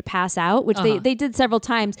to get her to pass out, which they did several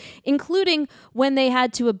times, including when they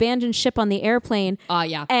had to abandon ship on the airplane.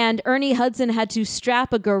 Yeah. And Ernie Hudson had to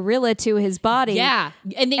strap a gorilla to his body. Yeah.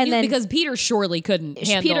 And they knew because Peter surely couldn't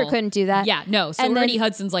handle. Peter couldn't do that. Yeah, no. So And Ernie then-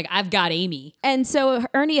 Hudson's like, I've got Amy. And so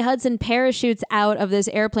Ernie Hudson parachutes out of this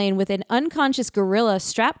airplane with an unconscious gorilla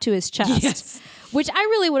strapped to his chest. Yes. Which I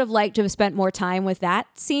really would have liked to have spent more time with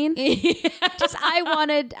that scene. Just, I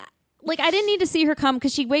wanted, like, I didn't need to see her come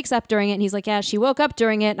because she wakes up during it and he's like, yeah, she woke up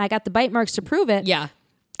during it and I got the bite marks to prove it. Yeah.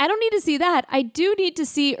 I don't need to see that. I do need to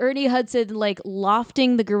see Ernie Hudson, like,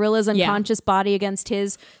 lofting the gorilla's unconscious body against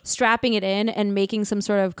his, strapping it in and making some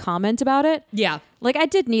sort of comment about it. Yeah. Like, I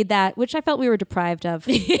did need that, which I felt we were deprived of.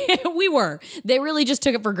 We were. They really just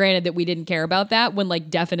took it for granted that we didn't care about that when, like,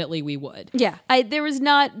 definitely we would. Yeah. There was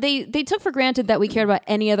not, they took for granted that we cared about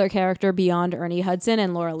any other character beyond Ernie Hudson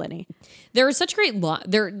and Laura Linney. There are such great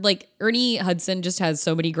Ernie Hudson just has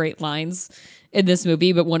so many great lines in this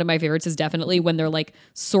movie, but one of my favorites is definitely when they're, like,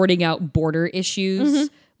 sorting out border issues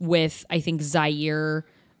with, I think, Zaire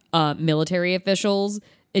military officials,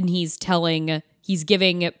 and he's giving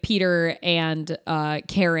Peter and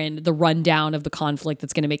Karen the rundown of the conflict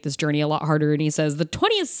that's going to make this journey a lot harder, and he says, the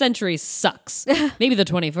 20th century sucks. Maybe the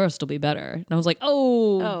 21st will be better. And I was like,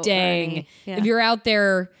 oh dang. Yeah. If you're out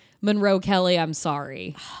there, Monroe Kelly, I'm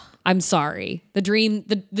sorry. I'm sorry. The dream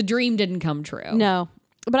didn't come true. No.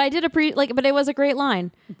 But I did but it was a great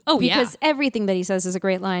line. Oh, because everything that he says is a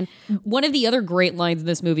great line. One of the other great lines in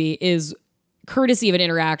this movie is courtesy of an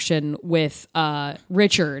interaction with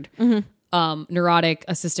Richard, neurotic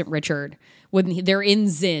assistant Richard, when they're in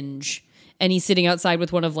Zinj and he's sitting outside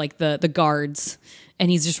with one of, like, the guards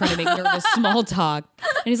and he's just trying to make nervous small talk.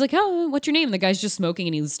 And he's like, oh, what's your name? And the guy's just smoking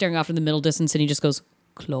and he's staring off in the middle distance and he just goes,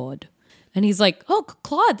 Claude. And he's like, oh,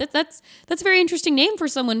 Claude, that's a very interesting name for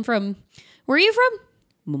someone from, where are you from?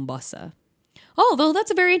 Mombasa. Oh, though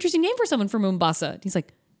that's a very interesting name for someone from Mombasa. And he's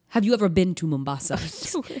like, have you ever been to Mombasa?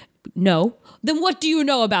 No. Then what do you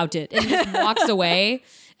know about it? And he just walks away.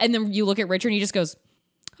 And then you look at Richard and he just goes,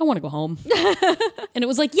 I want to go home. And it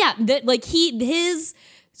was like, yeah, that, like, his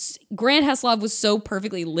Grant Heslov was so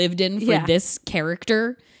perfectly lived in for this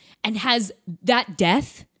character, and has that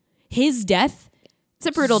death, his death. It's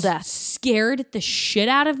a brutal death. Scared the shit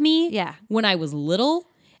out of me when I was little.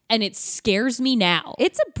 And it scares me now.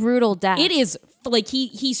 It's a brutal death. It is, like,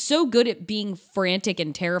 he's so good at being frantic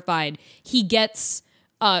and terrified. He gets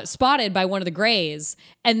spotted by one of the Greys.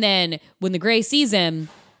 And then when the Grey sees him,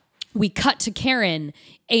 we cut to Karen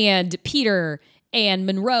and Peter and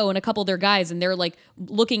Monroe and a couple of their guys, and they're like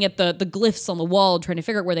looking at the glyphs on the wall, trying to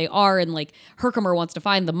figure out where they are, and like Herkimer wants to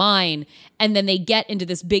find the mine, and then they get into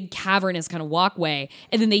this big cavernous kind of walkway,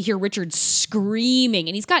 and then they hear Richard screaming,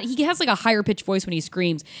 and he has like a higher pitched voice when he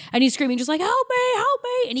screams, and he's screaming just like help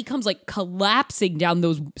me, and he comes like collapsing down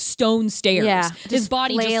those stone stairs. Yeah, his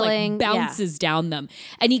body flailing, just like bounces down them,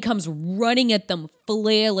 and he comes running at them,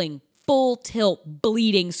 flailing, full tilt,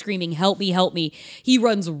 bleeding, screaming, help me, help me. He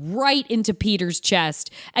runs right into Peter's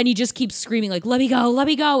chest, and he just keeps screaming like, let me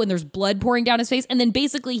go, and there's blood pouring down his face, and then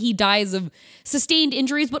basically he dies of sustained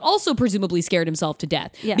injuries, but also presumably scared himself to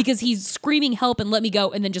death, because he's screaming help and let me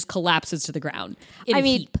go, and then just collapses to the ground in a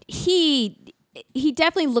heap. He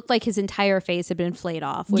definitely looked like his entire face had been flayed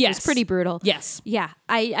off, which is pretty brutal. Yes. Yeah.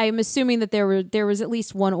 I'm assuming that there was at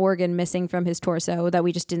least one organ missing from his torso that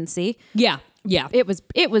we just didn't see. Yeah. Yeah. It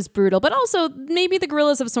was brutal, but also maybe the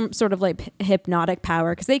gorillas have some sort of like hypnotic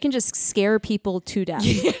power because they can just scare people to death.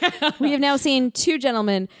 Yeah. We have now seen two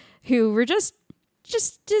gentlemen who were just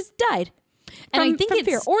died. And I think it's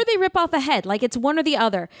fear, or they rip off a head. Like it's one or the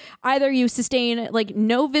other. Either you sustain like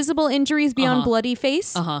no visible injuries beyond bloody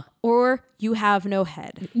face, or you have no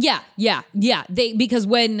head. Yeah. Because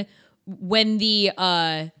when the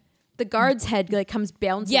guard's head like comes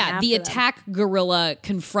bouncing. Yeah, after the them. attack gorilla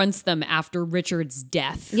confronts them after Richard's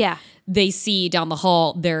death. Yeah. They see down the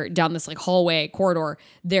hall, down this like hallway corridor,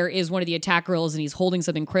 there is one of the attack gorillas, and he's holding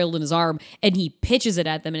something cradled in his arm, and he pitches it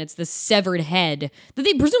at them, and it's the severed head that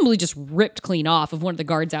they presumably just ripped clean off of one of the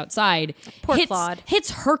guards outside. Poor Claude.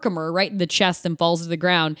 Hits Herkimer right in the chest and falls to the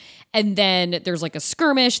ground. And then there's like a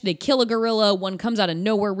skirmish. They kill a gorilla. One comes out of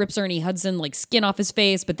nowhere, rips Ernie Hudson like skin off his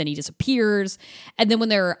face, but then he disappears. And then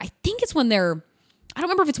I don't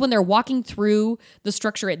remember if it's when they're walking through the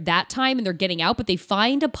structure at that time and they're getting out, but they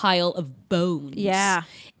find a pile of bones. Yeah.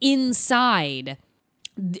 Inside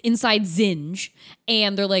Zinj,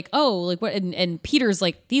 and they're like, oh, like what? And Peter's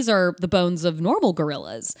like, these are the bones of normal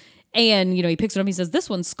gorillas. And, he picks it up, he says, this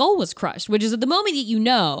one's skull was crushed, which is at the moment that you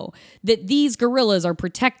know that these gorillas are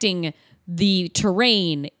protecting the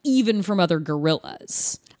terrain even from other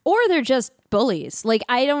gorillas. Or they're just bullies. Like,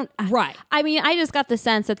 Right. I mean, I just got the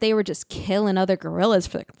sense that they were just killing other gorillas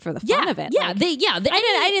for the fun of it. Yeah. Like,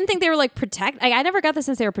 I didn't think they were like I never got the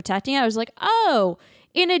sense they were protecting it. I was like, oh,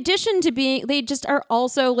 in addition to being, they just are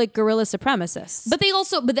also like guerrilla supremacists. But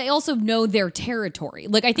they also know their territory.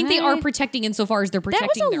 Like, I think they are protecting insofar as they're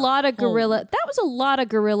protecting that was a lot of home. gorilla. That was a lot of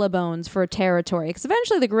gorilla bones for a territory. Because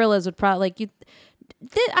eventually the gorillas would probably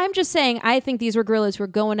I'm just saying, I think these were gorillas who were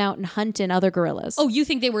going out and hunting other gorillas. Oh, you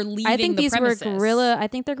think they were leaving I think the these premises. I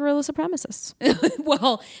think they're gorilla supremacists.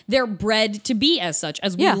 Well, they're bred to be as such,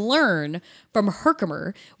 as we learn from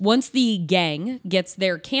Herkimer. Once the gang gets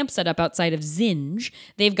their camp set up outside of Zinj,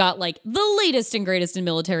 they've got like the latest and greatest in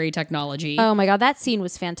military technology. Oh my God, that scene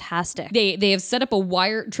was fantastic. They have set up a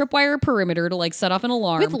tripwire perimeter to like set off an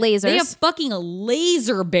alarm. With lasers. They have fucking a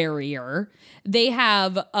laser barrier. They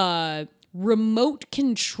have remote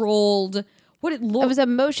controlled it was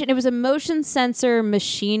a motion sensor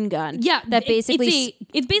machine gun. Yeah, that basically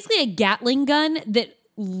it's basically a Gatling gun that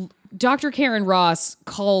Dr. Karen Ross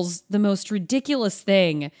calls the most ridiculous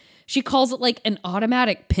thing. She calls it like an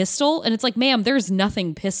automatic pistol, and it's like, ma'am, there's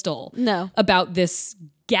nothing pistol about this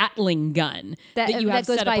Gatling gun that you have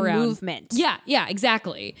goes set by up around movement. Yeah,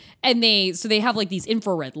 exactly. And they have like these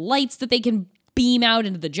infrared lights that they can beam out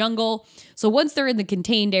into the jungle. So once they're in the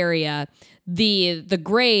contained area, the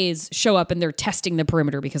Greys show up and they're testing the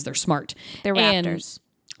perimeter because they're smart. They're raptors.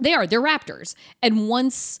 They're raptors. And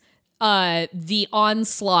once the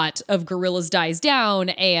onslaught of gorillas dies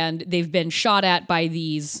down and they've been shot at by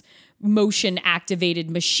these motion activated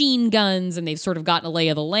machine guns and they've sort of gotten a lay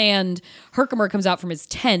of the land, Herkimer comes out from his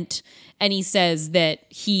tent and he says that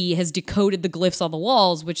he has decoded the glyphs on the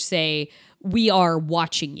walls, which say, "We are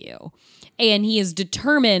watching you." And he is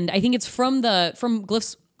determined, I think it's from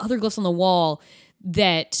glyphs, other glyphs on the wall,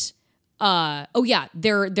 that there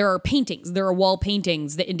are paintings. There are wall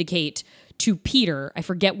paintings that indicate to Peter, I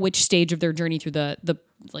forget which stage of their journey through the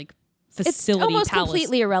like facility, it's almost palace.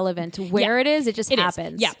 Completely irrelevant to where it is. It just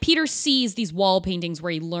happens. Yeah, Peter sees these wall paintings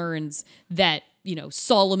where he learns that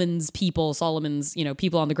Solomon's people on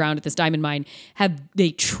the ground at this diamond mine they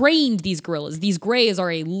trained these gorillas. These Greys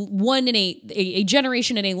are a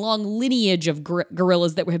generation and a long lineage of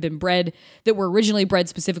gorillas that were originally bred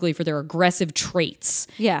specifically for their aggressive traits.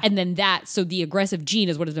 Yeah. And then so the aggressive gene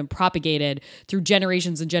is what has been propagated through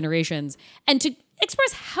generations and generations. And to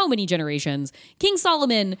express how many generations, King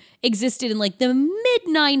Solomon existed in like the mid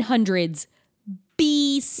 900s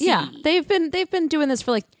BC. Yeah, they've been doing this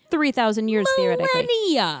for like 3,000 years theoretically.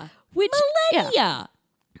 Millennia.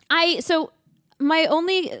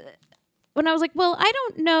 When I was like, well, I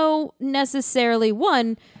don't know necessarily.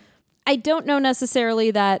 One, I don't know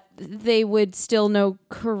necessarily that they would still know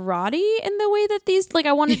karate in the way that these. Like,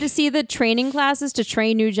 I wanted to see the training classes to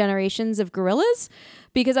train new generations of gorillas.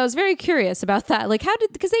 Because I was very curious about that. Like,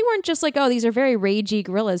 because they weren't just like, oh, these are very ragey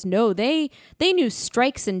gorillas. No, they knew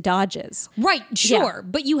strikes and dodges. Right, sure. Yeah.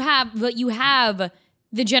 But you have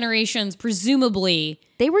the generations, presumably,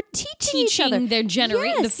 they were teaching each other. Their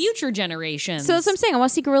the future generations. So that's what I'm saying. I want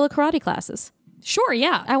to see gorilla karate classes. Sure,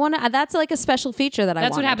 yeah. I want to. That's like a special feature that I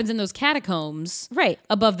want. That's what happens in those catacombs. Right.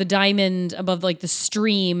 Above the diamond, above like the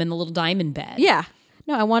stream and the little diamond bed. Yeah.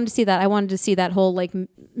 No, I wanted to see that. I wanted to see that whole like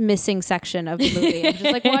missing section of the movie. I'm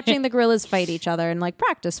just like watching the gorillas fight each other and like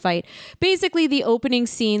practice fight. Basically the opening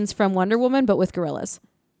scenes from Wonder Woman, but with gorillas.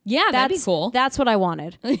 Yeah, that'd be cool. That's what I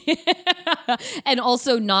wanted. And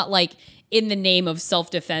also not like in the name of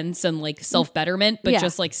self-defense and like self-betterment, but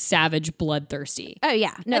just like savage, bloodthirsty. Oh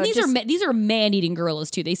yeah, no. And these are man-eating gorillas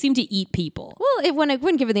too. They seem to eat people. Well,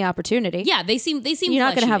 when given the opportunity. Yeah, they seem. You're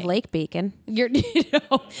not going to have lake bacon.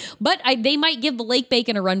 But they might give the lake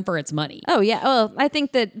bacon a run for its money. Oh yeah. Oh, I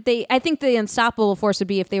think the unstoppable force would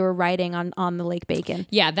be if they were riding on the lake bacon.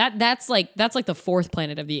 Yeah, that's like the fourth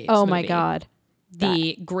Planet of the Apes. Oh movie. my god.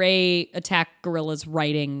 The gray attack gorillas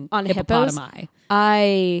riding on hippopotami.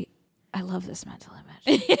 I love this mental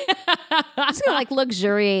image. I'm just gonna like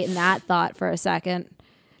luxuriate in that thought for a second,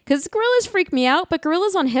 because gorillas freak me out, but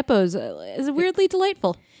gorillas on hippos is weirdly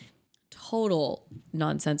delightful. Total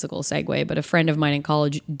nonsensical segue, but a friend of mine in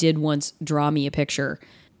college did once draw me a picture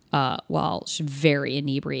while she's very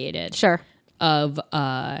inebriated. Sure. Of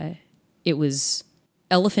it was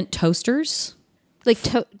elephant toasters, like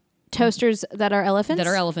toasters that are elephants.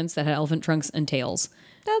 That had elephant trunks and tails.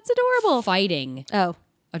 That's adorable. Fighting. Oh.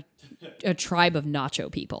 A tribe of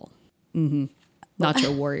nacho people. Mm-hmm.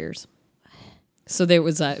 Nacho warriors. So it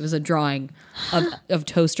was a drawing of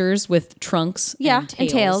toasters with trunks and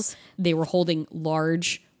tails. They were holding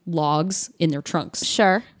large logs in their trunks.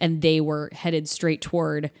 Sure. And they were headed straight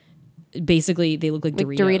toward, basically, they look like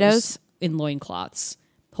Doritos in loincloths,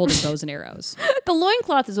 holding bows and arrows. The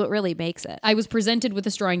loincloth is what really makes it. I was presented with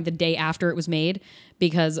this drawing the day after it was made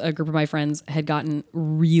because a group of my friends had gotten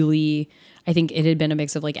really, I think it had been a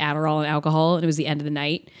mix of like Adderall and alcohol, and it was the end of the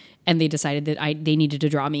night, and they decided that they needed to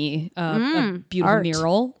draw me a beautiful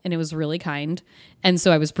mural, and it was really kind. And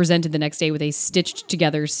so I was presented the next day with a stitched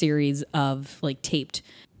together series of like taped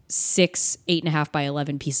 6 8.5 by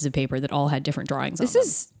 11 pieces of paper that all had different drawings on them. This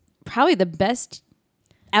is probably the best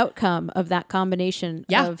outcome of that combination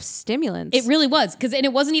of stimulants. It really was, because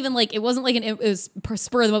it wasn't it was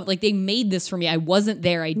spur of the moment. Like, they made this for me. I wasn't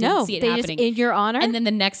there. I didn't see it happening. Just, in your honor. And then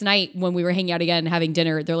the next night when we were hanging out again and having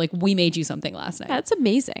dinner, they're like, "We made you something last night." That's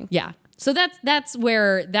amazing. Yeah. So that's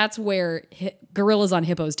where Gorillas on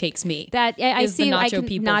Hippos takes me. That I see. The nacho I can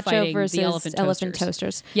people nacho versus the elephant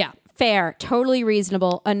toasters. Yeah. Fair, totally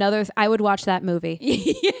reasonable. I would watch that movie.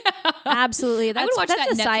 Yeah, absolutely. I would watch that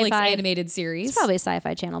a Netflix sci-fi animated series. It's probably a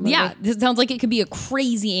Sci-Fi Channel movie. Yeah, this sounds like it could be a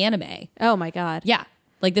crazy anime. Oh my god. Yeah,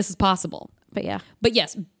 like this is possible. But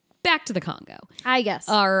yes, back to the Congo. I guess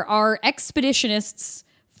our expeditionists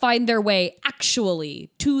find their way actually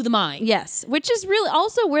to the mine. Yes, which is really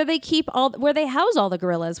also where they house all the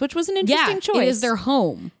gorillas, which was an interesting choice. It is their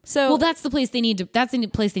home. So that's the place they need to. That's the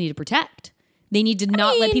place they need to protect. They need to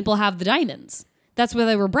not let people have the diamonds. That's where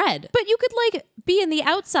they were bred. But you could like be in the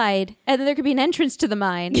outside, and then there could be an entrance to the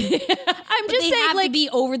mine. I'm just saying,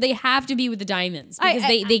 they have to be with the diamonds because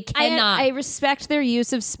they cannot. I respect their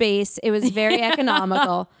use of space. It was very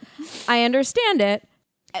economical. I understand it.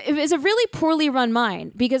 It was a really poorly run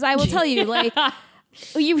mine, because I will tell you, like,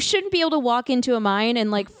 you shouldn't be able to walk into a mine and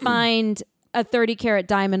like find a 30-carat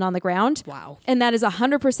diamond on the ground. Wow. And that is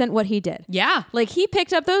 100% what he did. Yeah. Like, he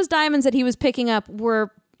picked up those diamonds that he was picking up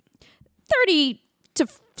were 30 to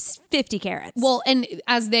 50 carats. Well, and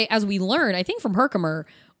as we learn, I think from Herkimer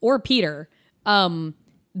or Peter,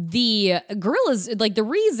 the gorillas, like, the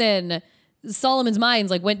reason Solomon's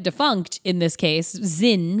mines like went defunct in this case,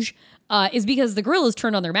 Zinj, is because the gorillas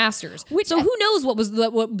turned on their masters. So who knows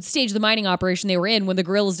what stage of the mining operation they were in when the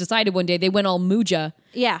gorillas decided one day they went all Muja.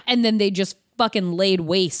 Yeah. And then they just fucking laid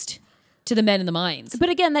waste to the men in the mines. But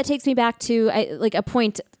again, that takes me back to a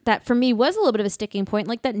point that for me was a little bit of a sticking point,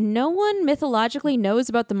 like that no one mythologically knows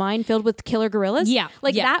about the mine filled with killer gorillas. Yeah.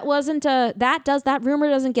 That wasn't that rumor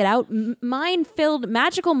doesn't get out.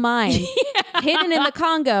 Magical mine hidden in the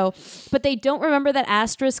Congo, but they don't remember that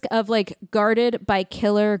asterisk of like guarded by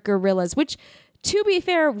killer gorillas, which to be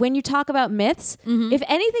fair, when you talk about myths, if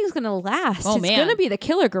anything's going to last, it's man. going to be the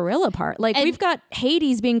killer gorilla part. Like, we've got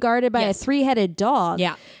Hades being guarded by a 3-headed dog.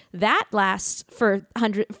 Yeah. That lasts for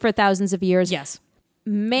thousands of years. Yes.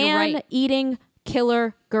 Man-eating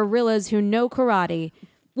killer gorillas who know karate.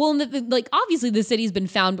 Well, like, obviously the city's been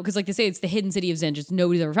found because, like they say, it's the hidden city of Zen. Just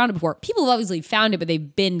nobody's ever found it before. People have obviously found it, but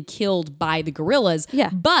they've been killed by the gorillas. Yeah.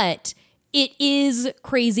 But it is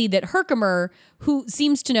crazy that Herkimer, who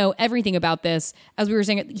seems to know everything about this, as we were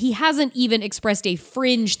saying, he hasn't even expressed a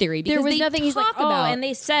fringe theory. Because There was they nothing. He's like, talk about, and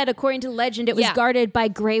they said, according to legend, it was Yeah. guarded by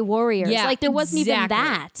gray warriors. Yeah, Like, there wasn't even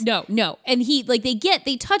exactly. that. No. And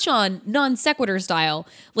they touch on non sequitur style,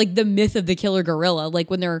 like the myth of the killer gorilla, like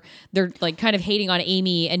when they're like kind of hating on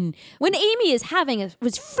Amy and When Amy was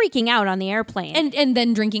freaking out on the airplane. and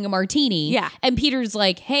then drinking a martini. Yeah. And Peter's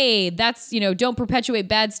like, hey, that's, don't perpetuate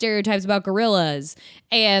bad stereotypes about gorillas.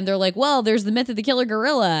 And they're like, well, there's the myth of the killer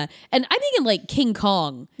gorilla. And I'm thinking like King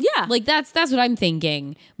Kong. Yeah. Like that's what I'm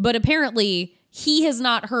thinking. But apparently he has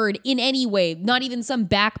not heard in any way, not even some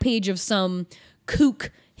back page of some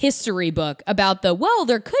kook history book about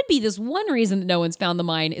there could be this one reason that no one's found the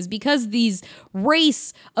mine is because these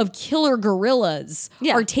race of killer gorillas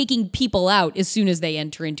are taking people out as soon as they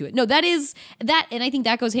enter into it. No, that is that. And I think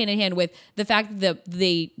that goes hand in hand with the fact that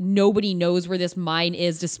nobody knows where this mine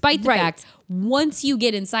is, despite the fact once you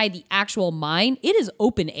get inside the actual mine, it is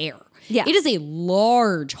open air. Yeah. It is a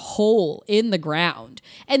large hole in the ground.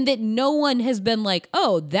 And that no one has been like,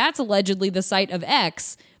 oh, that's allegedly the site of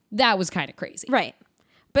X. That was kind of crazy. right.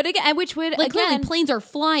 But again, which would, Like, clearly again, planes are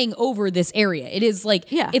flying over this area. It is like,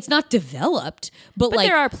 it's not developed, but like,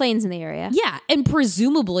 there are planes in the area. yeah. And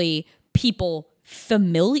presumably people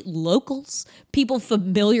locals, people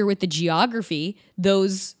familiar with the geography,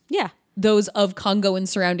 those of Congo and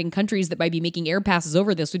surrounding countries that might be making air passes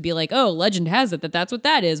over this would be like, oh, legend has it that that's what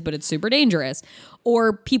that is, but it's super dangerous.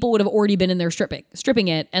 Or people would have already been in there stripping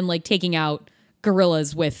it and like taking out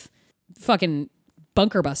gorillas with fucking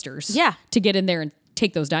bunker busters. Yeah. To get in there and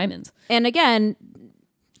take those diamonds. And again,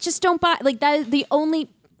 just don't buy, like, that is the only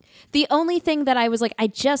thing that I was like, I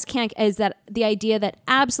just can't, is that the idea that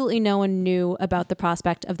absolutely no one knew about the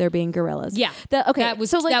prospect of there being gorillas. Yeah. Okay.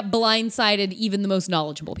 So that blindsided even the most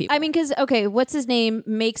knowledgeable people. I mean, because, what's his name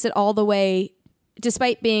makes it all the way,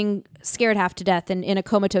 despite being scared half to death and in a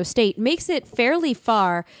comatose state, makes it fairly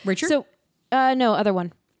far. Richard? So, no, other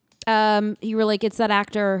one. You were like, it's that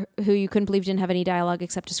actor who you couldn't believe didn't have any dialogue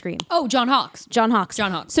except to scream. Oh, John Hawkes. John Hawkes.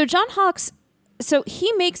 So John Hawkes,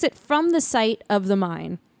 he makes it from the site of the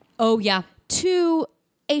mine. Oh, yeah. To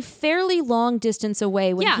a fairly long distance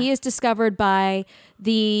away when he is discovered by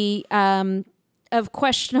the of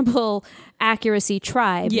questionable accuracy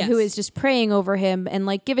tribe who is just praying over him and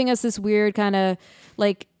like giving us this weird kind of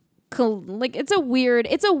like it's a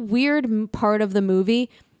weird part of the movie,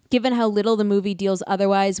 given how little the movie deals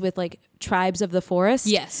otherwise with like tribes of the forest.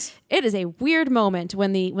 Yes. It is a weird moment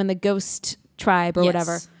when the ghost tribe or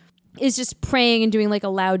whatever is just praying and doing like a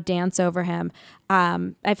loud dance over him.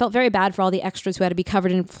 I felt very bad for all the extras who had to be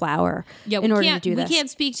covered in flour in order to do this. We can't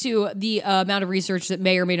speak to the amount of research that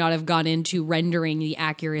may or may not have gone into rendering the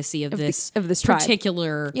accuracy of this tribe.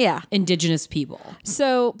 particular Yeah. indigenous people.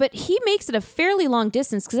 So, but he makes it a fairly long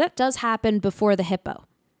distance because that does happen before the hippo.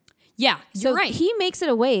 Yeah, you're right. He makes it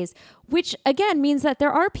a ways, which again means that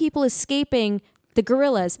there are people escaping the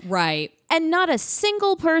gorillas. Right. And not a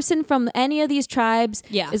single person from any of these tribes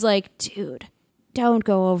is like, dude, don't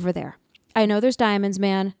go over there. I know there's diamonds,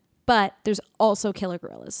 man, but there's also killer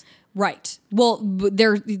gorillas. Right. Well,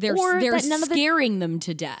 they're that scaring them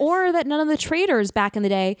to death. Or that none of the traders back in the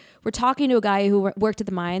day were talking to a guy who worked at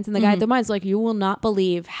the mines, and the guy at the mines like, you will not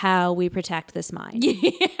believe how we protect this mine.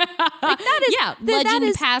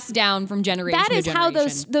 Legend passed down from generation to generation. That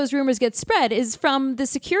is how those rumors get spread, is from the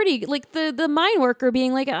security, like the mine worker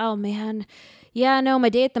being like, oh man, yeah, no, my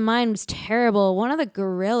day at the mine was terrible. One of the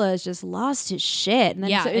gorillas just lost his shit. And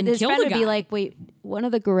then and his killed friend a would guy. be like, wait, one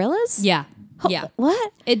of the gorillas? Yeah. Yeah.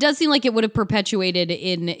 What? It does seem like it would have perpetuated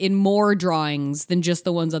in more drawings than just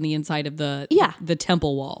the ones on the inside of the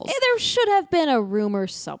temple walls. There should have been a rumor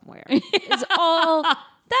somewhere. It's all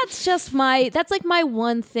that's like my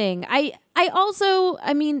one thing. I also,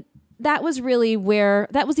 I mean, that was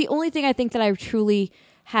the only thing I think that I truly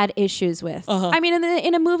had issues with. I mean,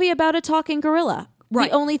 in a movie about a talking gorilla.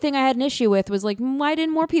 Right. The only thing I had an issue with was like, why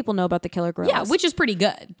didn't more people know about the killer gorillas? Yeah, which is pretty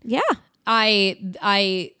good. Yeah.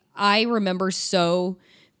 I remember so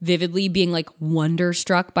vividly being like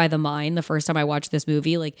wonderstruck by the mine the first time I watched this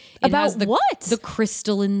movie. Like it has the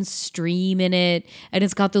crystalline stream in it, and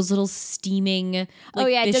it's got those little steaming it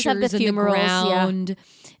does have the fissures in the fumaroles, ground.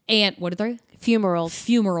 And what are they?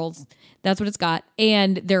 Fumaroles. That's what it's got.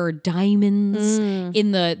 And there are diamonds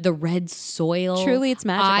in the red soil. Truly, it's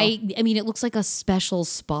magical. I mean, it looks like a special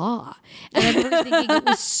spa. And I remember thinking it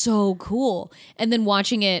was so cool. And then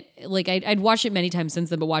watching it, like I'd watched it many times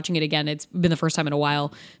since then, but watching it again, it's been the first time in a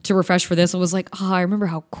while to refresh for this. I was like, oh, I remember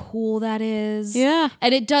how cool that is. Yeah.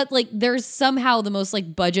 And it does, like, there's somehow the most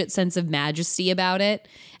like budget sense of majesty about it.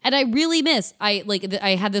 And I really miss, I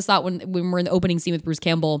had this thought when we're in the opening scene with Bruce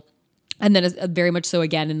Campbell. And then very much so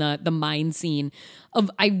again in the mine scene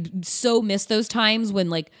of, I so miss those times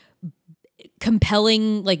when like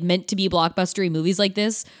compelling, like meant to be blockbustery movies like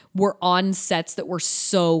this were on sets that were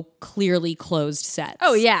so clearly closed sets.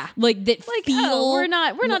 Oh yeah, like that. Like feel we're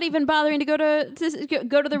not even bothering to go to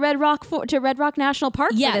the Red Rock National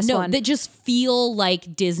Park. Yeah, for this one. that just feel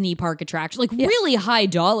like Disney park attractions, like really high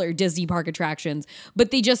dollar Disney park attractions,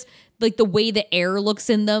 but they just like the way the air looks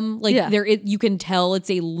in them, like you can tell it's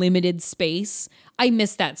a limited space. I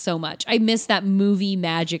miss that so much. I miss that movie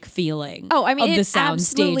magic feeling. Oh, I mean, of the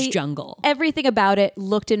soundstage jungle. Everything about it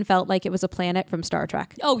looked and felt like it was a planet from Star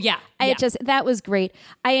Trek. Oh yeah, That was great.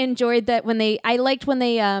 I enjoyed that I liked when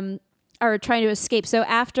they are trying to escape. So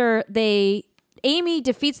after Amy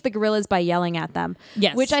defeats the gorillas by yelling at them.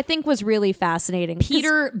 Yes. Which I think was really fascinating.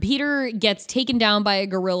 Peter gets taken down by a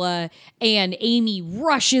gorilla and Amy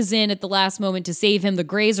rushes in at the last moment to save him. The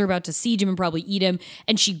Greys are about to siege him and probably eat him.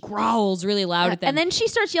 And she growls really loud at them. And then she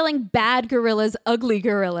starts yelling, bad gorillas, ugly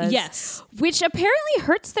gorillas. Yes. Which apparently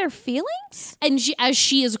hurts their feelings. And as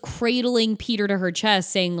she is cradling Peter to her chest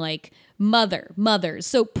saying like, mother.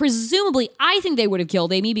 So presumably, I think they would have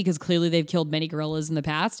killed Amy because clearly they've killed many gorillas in the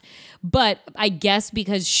past. But I guess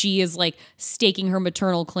because she is like staking her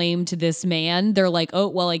maternal claim to this man, they're like, oh,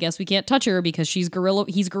 well, I guess we can't touch her because he's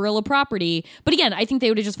gorilla property. But again, I think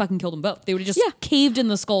they would have just fucking killed them both. They would have just caved in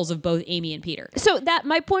the skulls of both Amy and Peter. So that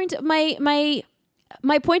my point of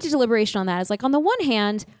deliberation on that is like, on the one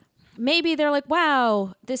hand, maybe they're like,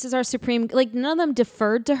 wow, this is our supreme, like none of them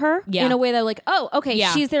deferred to her in a way that like, oh, okay,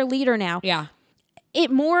 she's their leader now. Yeah.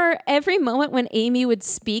 Every moment when Amy would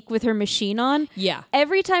speak with her machine on,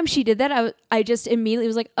 every time she did that, I just immediately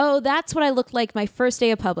was like, oh, that's what I looked like my first day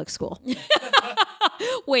of public school.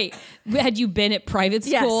 Wait, had you been at private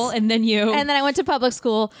school and then I went to public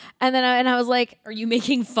school and then I was like, are you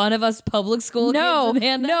making fun of us public school no, kids,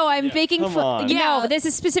 Amanda? No, I'm making fun. No, this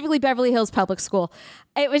is specifically Beverly Hills Public School.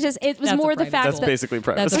 It was more the fact that's that basically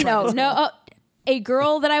private school. A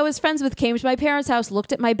girl that I was friends with came to my parents' house,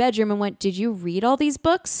 looked at my bedroom and went, did you read all these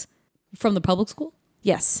books? From the public school?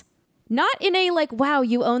 Yes. Not in a like, wow,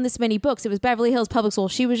 you own this many books. It was Beverly Hills Public School.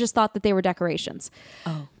 She was just thought that they were decorations.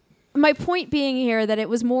 Oh. My point being here that it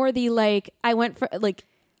was more the like, I went for like,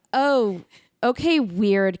 oh, okay,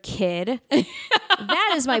 weird kid.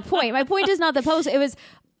 That is my point. My point is not the post. It was,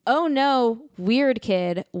 oh no, weird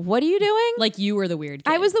kid. What are you doing? Like you were the weird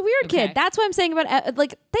kid. I was the weird kid. That's what I'm saying about,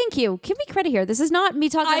 like, thank you. Give me credit here. This is not me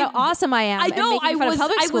talking about how awesome I am. I know. I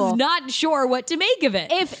was not sure what to make of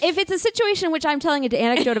it. If it's a situation in which I'm telling an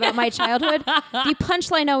anecdote about my childhood, the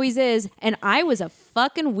punchline always is, and I was a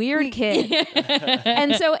fucking weird kid.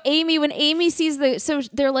 And so when Amy sees so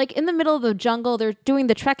they're like in the middle of the jungle, they're doing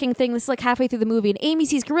the trekking thing. This is like halfway through the movie, and Amy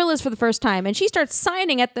sees gorillas for the first time, and she starts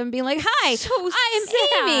signing at them, being like, "Hi, I am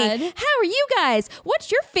Amy. How are you guys?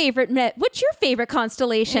 What's your favorite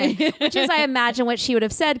constellation?" Which is, I imagine, what she would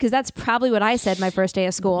have said, because that's probably what I said my first day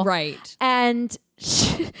of school. Right. And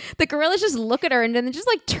the gorillas just look at her and then just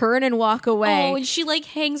like turn and walk away. Oh, and she like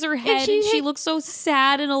hangs her head and she looks so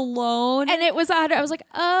sad and alone. And it was odd. I was like,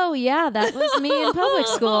 oh yeah, that was me in public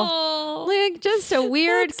school. Like just a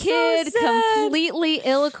weird kid, completely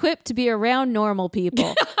ill-equipped to be around normal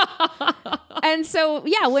people. And so,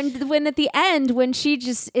 yeah, when at the end, when she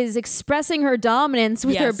just is expressing her dominance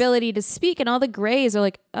with her ability to speak, and all the Greys are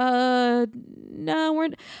like, no,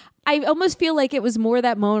 I almost feel like it was more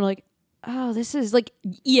that moment, like, oh, this is like,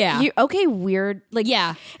 okay, weird. Like,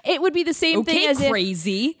 it would be the same thing as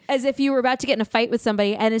crazy. As if you were about to get in a fight with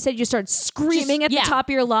somebody and instead you start screaming at the top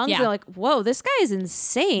of your lungs. You're like, whoa, this guy is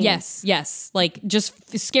insane. Yes. Like,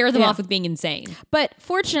 just scare them off with being insane. But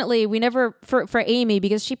fortunately, we never, for Amy,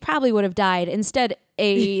 because she probably would have died. Instead,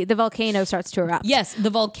 the volcano starts to erupt. Yes, the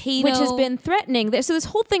volcano, which has been threatening. So this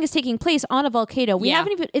whole thing is taking place on a volcano. We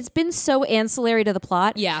haven't even. It's been so ancillary to the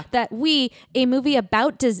plot. That a movie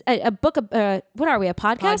about a book. What are we? A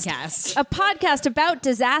podcast? A podcast about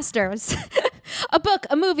disasters. A book,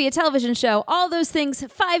 a movie, a television show. All those things.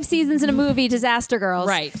 5 seasons in a movie. Disaster Girls.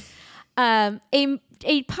 Right.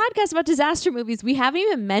 a podcast about disaster movies, we haven't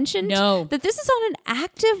even mentioned that this is on an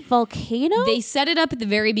active volcano. They set it up at the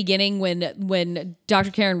very beginning when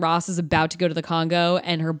Dr. Karen Ross is about to go to the Congo,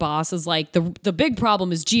 and her boss is like, the big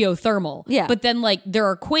problem is geothermal. Yeah. But then like there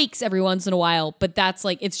are quakes every once in a while, but that's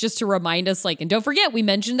like, it's just to remind us like, and don't forget, we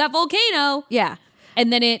mentioned that volcano. Yeah.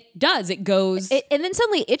 And then it goes. And then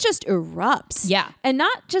suddenly it just erupts. Yeah. And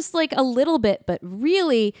not just like a little bit, but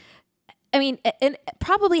really, I mean, it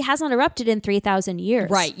probably hasn't erupted in 3,000 years.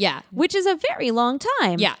 Right, yeah. Which is a very long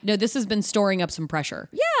time. Yeah, no, this has been storing up some pressure.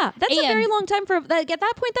 Yeah, that's a very long time for, at that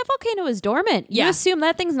point, that volcano is dormant. Yeah. You assume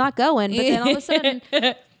that thing's not going, but then all of a sudden...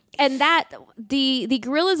 And that the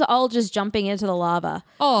gorillas all just jumping into the lava.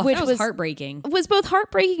 Oh, which was heartbreaking. Was both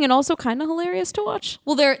heartbreaking and also kind of hilarious to watch.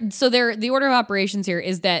 Well, the order of operations here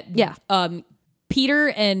is that Peter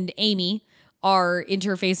and Amy are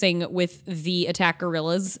interfacing with the attack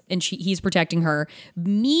gorillas, and he's protecting her.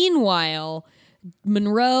 Meanwhile,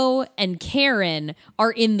 Monroe and Karen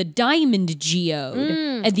are in the diamond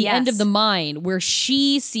geode at the end of the mine, where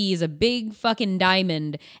she sees a big fucking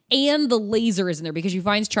diamond and the laser is in there because she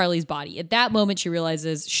finds Charlie's body. At that moment, she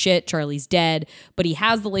realizes, shit, Charlie's dead, but he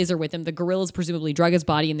has the laser with him. The gorillas presumably drug his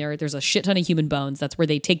body in there. There's a shit ton of human bones. That's where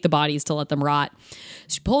they take the bodies to let them rot.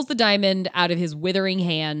 She pulls the diamond out of his withering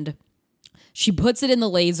hand. She puts it in the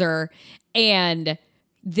laser, and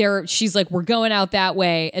she's like, we're going out that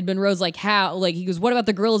way. And Monroe's like, how? Like, he goes, what about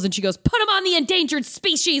the gorillas? And she goes, put them on the endangered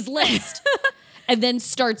species list. And then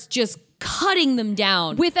starts just cutting them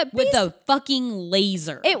down with a fucking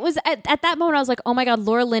laser. It was at that moment I was like, oh my God,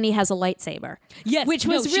 Laura Linney has a lightsaber. Yes. Which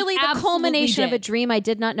was really the culmination of a dream I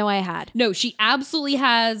did not know I had. No, she absolutely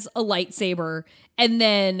has a lightsaber. And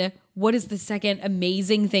then what is the second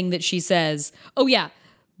amazing thing that she says? Oh yeah.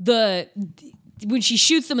 When she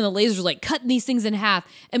shoots them and the laser's like cutting these things in half,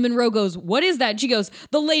 and Monroe goes, what is that? And she goes,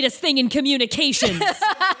 the latest thing in communications.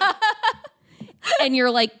 And you're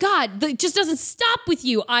like, God, it just doesn't stop with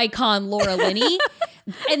you, icon Laura Linney.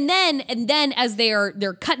 and then as they're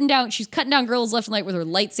cutting down, she's cutting down girls left and right with her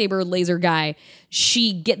lightsaber laser guy.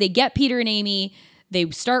 They get Peter and Amy, they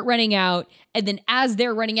start running out, and then as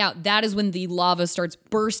they're running out, that is when the lava starts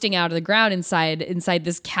bursting out of the ground inside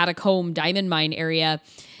this catacomb diamond mine area.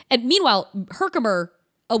 And meanwhile, Herkimer,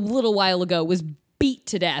 a little while ago, was beat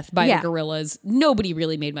to death by the gorillas. Nobody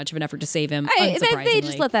really made much of an effort to save him, unsurprisingly. They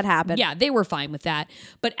just let that happen. Yeah, they were fine with that.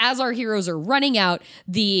 But as our heroes are running out,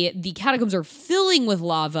 the catacombs are filling with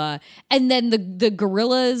lava, and then the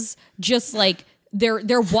gorillas just like...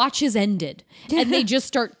 Their watch is ended, and they just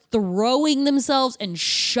start throwing themselves and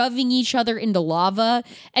shoving each other into lava.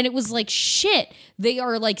 And it was like, shit, they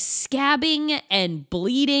are like scabbing and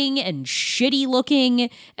bleeding and shitty looking,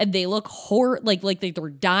 and they look like they're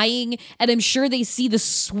dying. And I'm sure they see the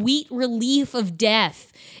sweet relief of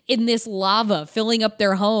death in this lava filling up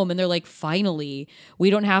their home, and they're like, finally, we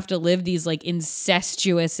don't have to live these like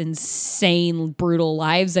incestuous, insane, brutal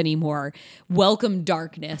lives anymore. Welcome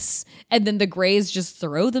darkness. And then the Greys just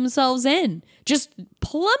throw themselves in, just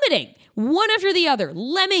plummeting one after the other,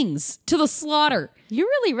 lemmings to the slaughter. You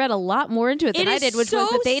really read a lot more into it than I did, which was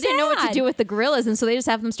that they didn't know what to do with the gorillas, and so they just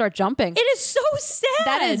have them start jumping. It is so sad.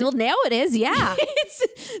 That is, well, now it is, yeah.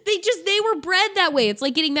 They were bred that way. It's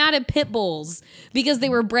like getting mad at pit bulls because they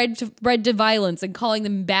were bred to violence and calling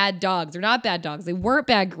them bad dogs. They're not bad dogs. They weren't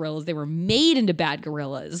bad gorillas. They were made into bad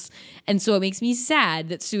gorillas. And so it makes me sad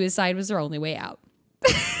that suicide was their only way out.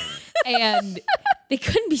 And they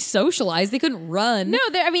couldn't be socialized. They couldn't run. No,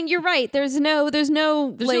 I mean, you're right. There's no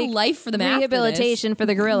life for them. Rehabilitation for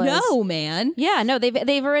the gorillas. No, man. Yeah, no. They've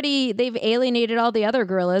alienated all the other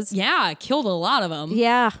gorillas. Yeah, killed a lot of them.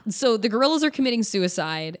 Yeah. So the gorillas are committing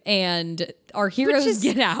suicide, and our heroes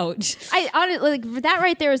get out. I honestly, like, that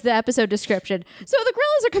right there is the episode description. So the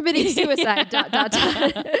gorillas are committing suicide. ...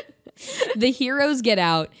 The heroes get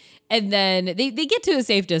out. And then they get to a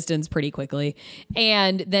safe distance pretty quickly.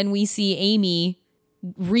 And then we see Amy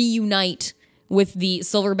reunite with the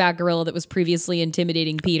silverback gorilla that was previously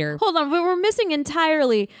intimidating Peter. Hold on, but we're missing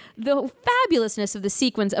entirely the fabulousness of the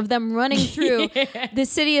sequence of them running through the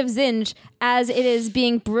city of Zinj as it is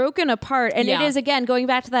being broken apart. And it is, again, going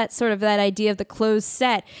back to that sort of that idea of the closed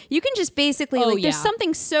set. You can just basically, there's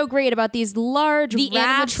something so great about these large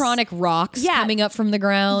animatronic rocks coming up from the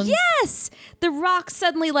ground. Yes! The rocks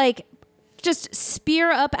suddenly just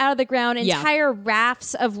spear up out of the ground, entire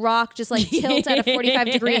rafts of rock just like tilt at a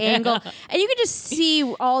 45-degree angle. And you can just see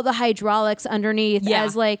all the hydraulics underneath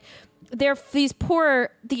as like these poor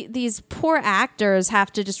actors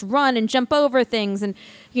have to just run and jump over things and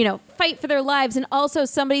fight for their lives, and also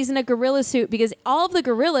somebody's in a gorilla suit because all of the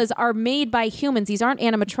gorillas are made by humans. These aren't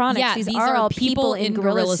animatronics. Yeah, these are all people in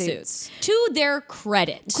gorilla suits. To their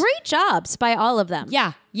credit, great jobs by all of them.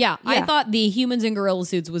 Yeah. I thought the humans in gorilla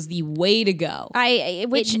suits was the way to go.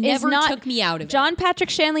 Which it never is not, took me out of it. John Patrick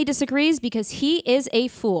Shanley disagrees because he is a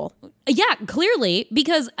fool. Yeah, clearly,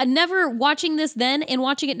 because never watching this then and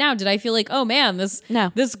watching it now did I feel like, oh man, this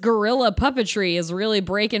gorilla puppetry is really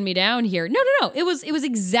breaking me down here. No. It was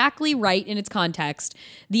exactly right in its context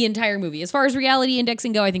the entire movie. As far as reality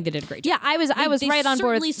indexing go, I think they did a great job. Yeah, I was right on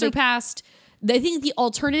board. Certainly surpassed. I think the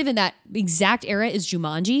alternative in that exact era is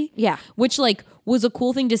Jumanji. Yeah. Which was a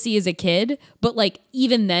cool thing to see as a kid, but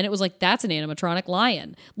even then it was that's an animatronic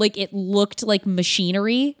lion. It looked like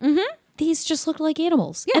machinery. Mm-hmm. These just look like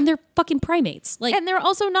animals. Yeah. And they're fucking primates. And they're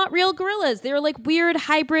also not real gorillas. They're weird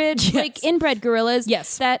hybrid, inbred gorillas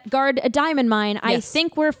that guard a diamond mine. Yes. I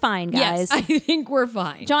think we're fine, guys. Yes, I think we're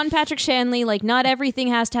fine. John Patrick Shanley, not everything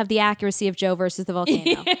has to have the accuracy of Joe versus the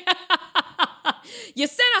volcano. You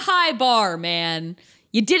set a high bar, man.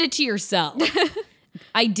 You did it to yourself.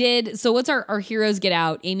 I did. So what's our heroes get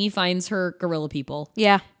out? Amy finds her gorilla people.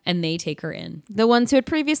 Yeah. And they take her in. The ones who had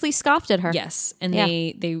previously scoffed at her. Yes. And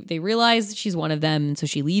they realize that she's one of them. And so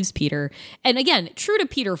she leaves Peter. And again, true to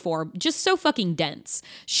Peter form, just so fucking dense.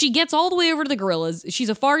 She gets all the way over to the gorillas. She's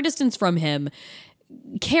a far distance from him.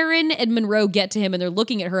 Karen and Monroe get to him and they're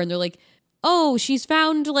looking at her and they're like, oh, she's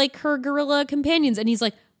found her gorilla companions. And he's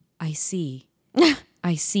like, I see.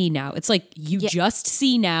 I see now. It's you just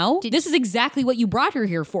see now? This is exactly what you brought her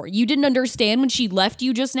here for. You didn't understand when she left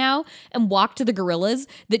you just now and walked to the gorillas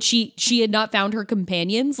that she had not found her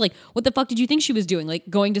companions? What the fuck did you think she was doing?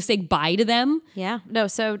 Going to say bye to them? Yeah. No,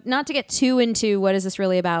 so not to get too into what is this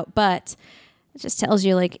really about, but it just tells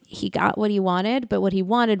you he got what he wanted, but what he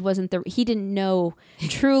wanted wasn't he didn't know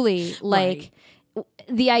truly Right.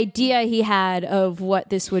 The idea he had of what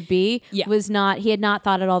this would be was not, he had not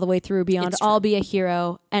thought it all the way through beyond I'll be a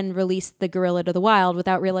hero and release the gorilla to the wild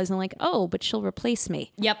without realizing oh, but she'll replace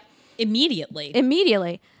me. Yep. Immediately.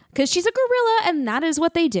 Because she's a gorilla and that is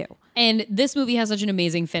what they do. And this movie has such an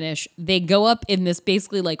amazing finish. They go up in this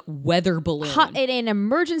basically weather balloon. In an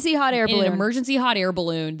emergency hot air balloon. An emergency hot air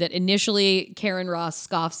balloon that initially Karen Ross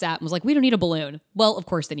scoffs at and was like, we don't need a balloon. Well, of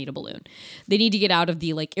course they need a balloon. They need to get out of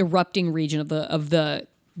the erupting region of the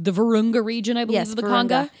Virunga region, I believe, of the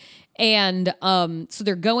Congo. And so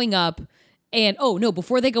they're going up and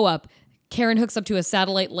before they go up, Karen hooks up to a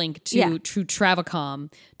satellite link to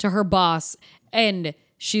Travacom, to her boss, and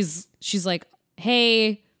she's like,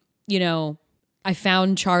 hey, I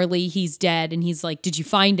found Charlie. He's dead. And he's like, did you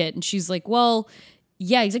find it? And she's like, well,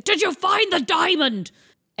 yeah. He's like, did you find the diamond?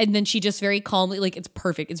 And then she just very calmly, it's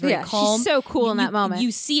perfect. It's very calm. She's so cool in that moment. You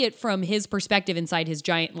see it from his perspective inside his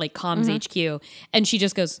giant, comms HQ. And she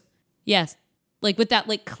just goes, yes. With that,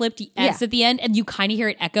 clipped S at the end. And you kind of hear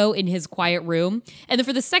it echo in his quiet room. And then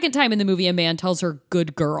for the second time in the movie, a man tells her,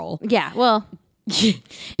 good girl. Yeah, well,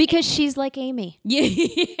 because she's like Amy. Yeah.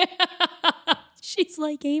 She's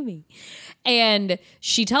like Amy. And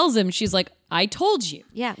she tells him, she's like, I told you.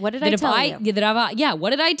 Yeah, what did I tell you? What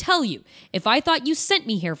did I tell you? If I thought you sent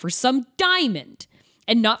me here for some diamond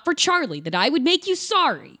and not for Charlie, that I would make you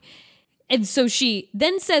sorry. And so she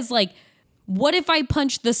then says, what if I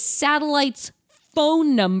punch the satellite's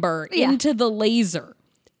phone number into the laser?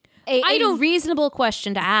 A reasonable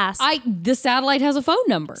question to ask. The satellite has a phone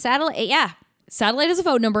number. Satellite has a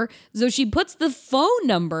phone number. So she puts the phone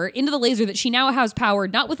number into the laser that she now has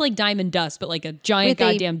powered, not with diamond dust, but a giant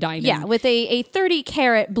goddamn diamond. Yeah, with a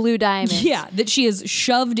 30-carat blue diamond. Yeah, that she has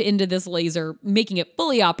shoved into this laser, making it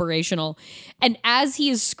fully operational. And as he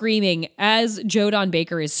is screaming, as Joe Don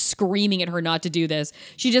Baker is screaming at her not to do this,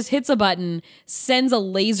 she just hits a button, sends a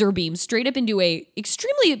laser beam straight up into a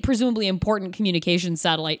extremely, presumably important communications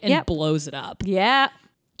satellite and blows it up. Yeah.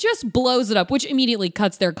 Just blows it up, which immediately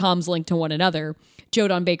cuts their comms link to one another. Joe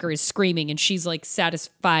Don Baker is screaming and she's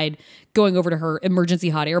satisfied, going over to her emergency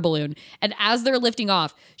hot air balloon. And as they're lifting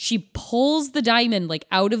off, she pulls the diamond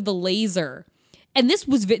out of the laser. And this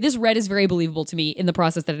red is very believable to me in the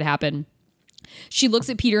process that it happened. She looks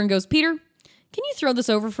at Peter and goes, Peter, can you throw this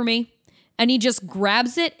over for me? And he just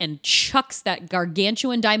grabs it and chucks that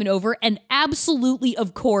gargantuan diamond over. And absolutely,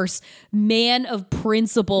 of course, man of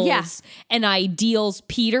principles and ideals,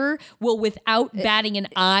 Peter will, without batting an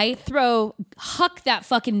eye, huck that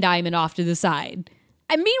fucking diamond off to the side.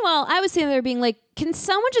 And meanwhile, I was sitting there being like, can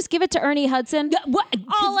someone just give it to Ernie Hudson?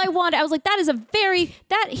 All I want, I was like,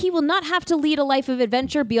 that he will not have to lead a life of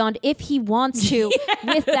adventure beyond if he wants to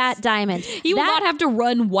with that diamond. He will not have to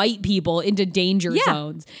run white people into danger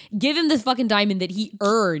zones. Give him the fucking diamond that he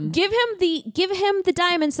earned. Give him the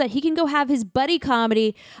diamond so that he can go have his buddy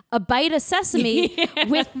comedy, A Bite of Sesame,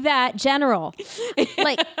 with that general.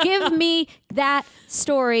 Like, give me that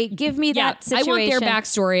story. Give me that situation. I want their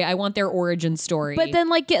backstory. I want their origin story. But then,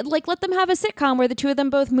 let them have a sitcom where the two of them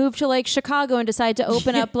both move to like Chicago and decide to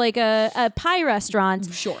open up like a pie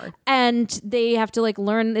restaurant. Sure. And they have to like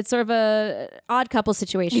learn. It's sort of a odd couple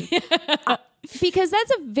situation because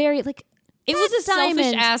that's a very like. It was a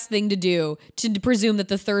selfish ass thing to do to presume that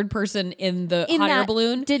the third person in the hot air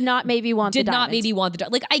balloon did not maybe want the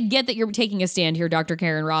diamond. Like, I get that you're taking a stand here, Dr.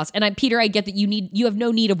 Karen Ross, and Peter, I get that you have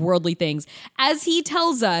no need of worldly things, as he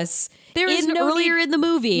tells us earlier in the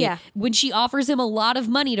movie when she offers him a lot of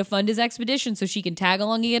money to fund his expedition so she can tag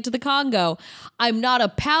along and get to the Congo. I don't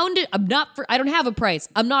have a price.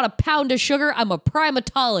 I'm not a pound of sugar. I'm a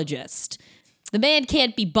primatologist. The man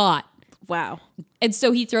can't be bought. Wow. And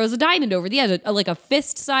so he throws a diamond over the edge, like a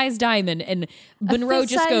fist-sized diamond, and Monroe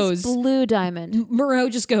just goes... blue diamond. Monroe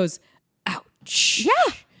just goes, ouch.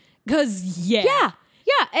 Yeah. Because, Yeah.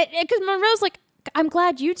 Because Monroe's like, I'm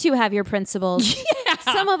glad you two have your principles. Yeah.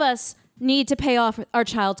 Some of us need to pay off our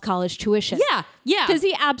child's college tuition. Yeah. Because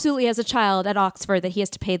he absolutely has a child at Oxford that he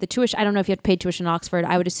has to pay the tuition. I don't know if you have to pay tuition at Oxford.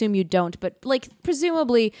 I would assume you don't. But, like,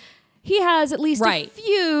 presumably... he has at least a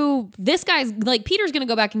few. This guy's like, Peter's going to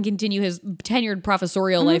go back and continue his tenured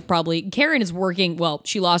professorial life probably. Karen is working, well,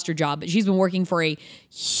 she lost her job, but she's been working for a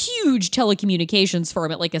huge telecommunications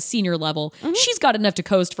firm at like a senior level. She's got enough to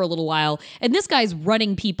coast for a little while. And this guy's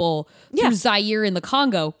running people through Zaire in the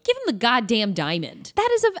Congo. Give him the goddamn diamond. That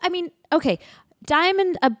is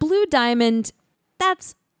diamond, a blue diamond,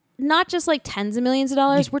 that's not just like tens of millions of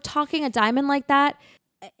dollars. We're talking a diamond like that,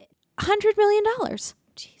 $100 million.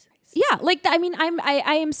 Yeah, like I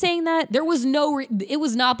am saying that there was it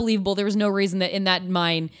was not believable. There was no reason that in that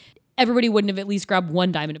mine everybody wouldn't have at least grabbed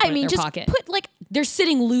one diamond to put in their pocket. They're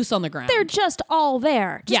sitting loose on the ground. They're just all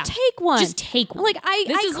there. Just take one. Just take one.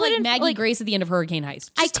 This is like Maggie Grace at the end of Hurricane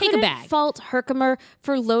Heist. Just take a bag. I couldn't fault Herkimer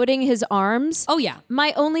for loading his arms. Oh yeah.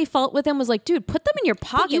 My only fault with him was like, dude, put them in your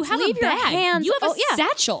pockets. You have Leave a bag. Your hands. You have a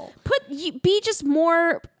satchel.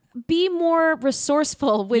 Be more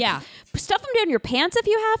resourceful with stuff them down your pants if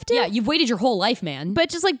you have to. Yeah, you've waited your whole life, man. But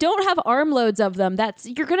just like don't have armloads of them.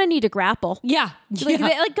 You're gonna need to grapple. Yeah.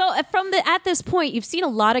 Go at this point, you've seen a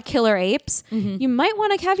lot of killer apes. You might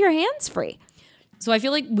want to have your hands free. So I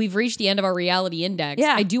feel like we've reached the end of our reality index.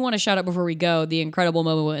 Yeah. I do want to shout out before we go the incredible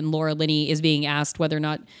moment when Laura Linney is being asked whether or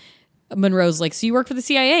not Monroe's like, so you work for the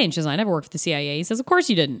CIA? And she's like, I never worked for the CIA. He says, of course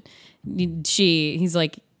you didn't. He's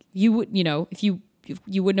like, you would, if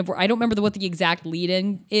you wouldn't have. I don't remember what the exact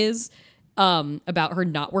lead-in is about her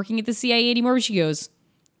not working at the CIA anymore. But she goes,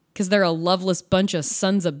 because they're a loveless bunch of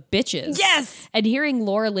sons of bitches. Yes. And hearing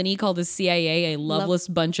Laura Linney call the CIA a loveless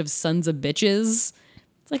bunch of sons of bitches,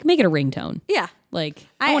 it's like, make it a ringtone. Yeah. Like,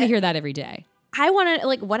 I want to hear that every day. I want to,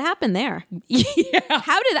 like, what happened there? Yeah.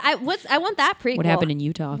 How did I want that prequel. What happened in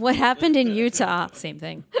Utah? What happened in Utah? Same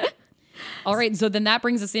thing. All right. So then that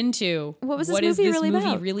brings us into what is this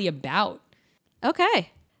movie really about? Okay.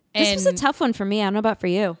 This was a tough one for me. I don't know about for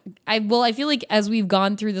you. I feel like as we've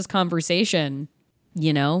gone through this conversation,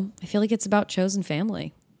 I feel like it's about chosen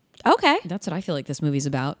family. Okay. That's what I feel like this movie's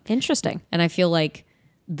about. Interesting. And I feel like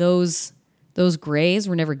those Greys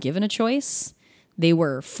were never given a choice. They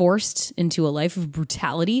were forced into a life of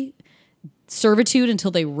brutality, servitude until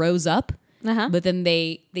they rose up. But then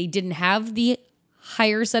they didn't have the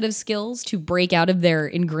higher set of skills to break out of their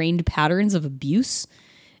ingrained patterns of abuse.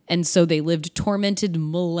 And so they lived tormented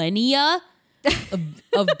millennia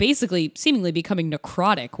of basically seemingly becoming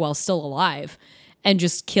necrotic while still alive and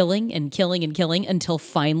just killing and killing and killing until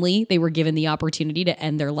finally they were given the opportunity to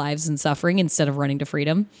end their lives in suffering instead of running to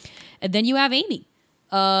freedom. And then you have Amy,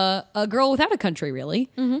 a girl without a country, really,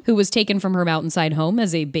 who was taken from her mountainside home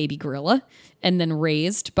as a baby gorilla and then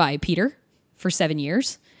raised by Peter for 7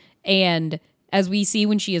 years. And as we see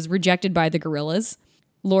when she is rejected by the gorillas,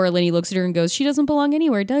 Laura Linney looks at her and goes, she doesn't belong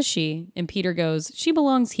anywhere, does she? And Peter goes, she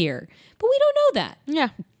belongs here. But we don't know that. Yeah.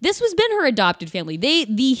 This has been her adopted family.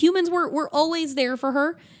 The humans were always there for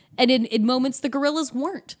her. And in moments, the gorillas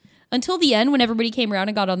weren't. Until the end, when everybody came around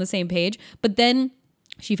and got on the same page. But then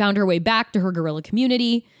she found her way back to her gorilla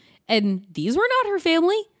community. And these were not her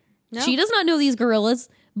family. No. She does not know these gorillas.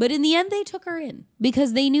 But in the end, they took her in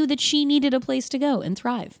because they knew that she needed a place to go and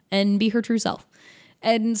thrive and be her true self.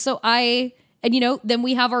 And so I And, then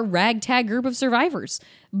we have our ragtag group of survivors.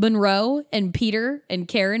 Monroe and Peter and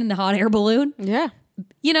Karen in the hot air balloon. Yeah.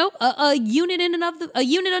 A unit a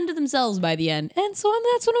unit unto themselves by the end. And so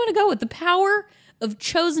that's what I'm going to go with. The power of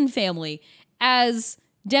chosen family as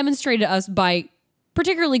demonstrated to us by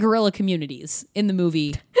particularly guerrilla communities in the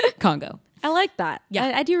movie Congo. I like that.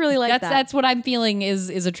 Yeah. I do really like that. That's what I'm feeling is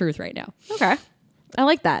a truth right now. Okay. I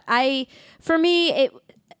like that. For me,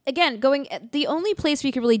 the only place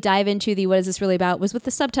we could really dive into what is this really about was with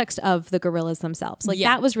the subtext of the gorillas themselves. Like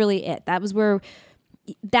that was really it. That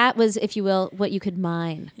was, if you will, what you could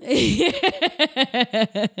mine. And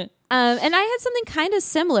I had something kind of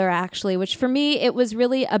similar actually, which for me, it was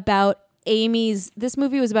really about this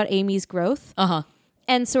movie was about Amy's growth.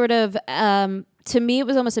 And sort of, to me, it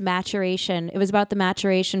was almost a maturation. It was about the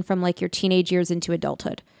maturation from like your teenage years into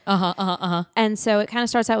adulthood. And so it kind of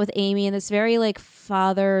starts out with Amy and this very like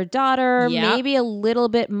father-daughter, maybe a little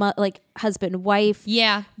bit like husband-wife.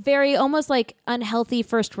 Yeah. Very almost like unhealthy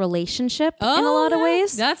first relationship in a lot of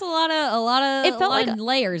ways. That's a lot of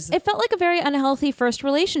layers. It felt like a very unhealthy first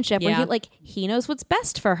relationship where he knows what's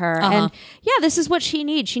best for her. And this is what she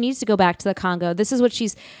needs. She needs to go back to the Congo. This is what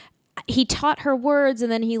he taught her words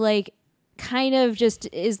and then he like kind of just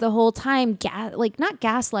is the whole time not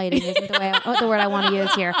gaslighting isn't the word I want to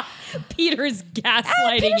use here. Peter's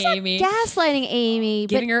gaslighting Amy. Gaslighting Amy.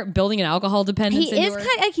 Building an alcohol dependency. He is kind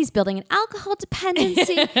of like he's building an alcohol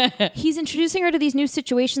dependency. He's introducing her to these new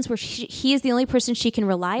situations where he is the only person she can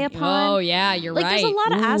rely upon. Oh yeah, you're right. There's a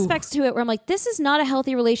lot of aspects to it where I'm like, this is not a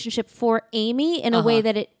healthy relationship for Amy in a way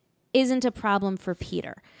that it isn't a problem for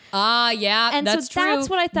Peter. Yeah, and that's so true. That's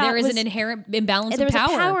what I thought. There is an inherent imbalance of power. There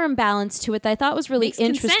was a power imbalance to it that I thought was really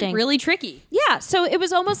interesting. Consent really tricky. Yeah, so it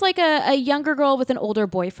was almost like a younger girl with an older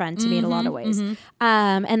boyfriend to me in a lot of ways.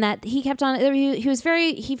 And that he kept on.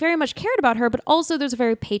 He very much cared about her, but also there's a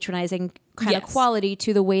very patronizing kind of quality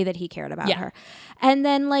to the way that he cared about her. And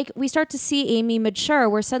then like we start to see Amy mature,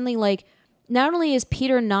 where suddenly like not only is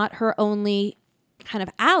Peter not her only kind of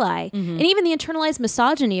ally, and even the internalized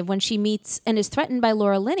misogyny of when she meets and is threatened by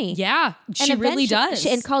Laura Linney. Yeah, she really does.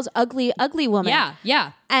 And calls ugly woman.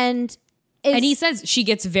 Yeah. And he says she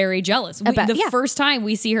gets very jealous. The first time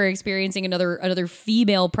we see her experiencing another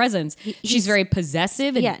female presence, she's very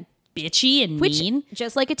possessive and bitchy and mean.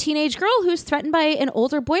 Just like a teenage girl who's threatened by an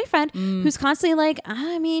older boyfriend who's constantly like,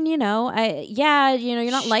 I mean, you're not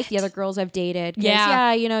like the other girls I've dated.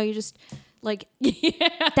 You just like,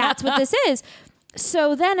 that's what this is.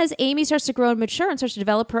 So then as Amy starts to grow and mature and starts to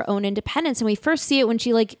develop her own independence, and we first see it when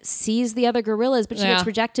she like sees the other gorillas, but she gets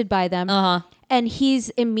rejected by them. And he's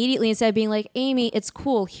immediately, instead of being like, Amy, it's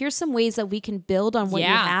cool. Here's some ways that we can build on what you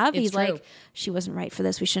have. He's like, she wasn't right for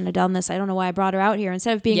this. We shouldn't have done this. I don't know why I brought her out here.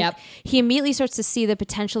 Instead of being, he immediately starts to see the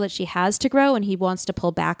potential that she has to grow, and he wants to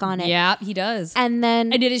pull back on it. Yeah, he does. And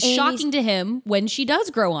it is shocking to him when she does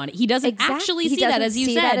grow on it. He doesn't actually see that, as you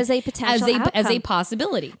said, that as a potential as a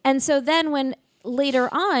possibility. And so then when later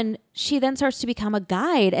on, she then starts to become a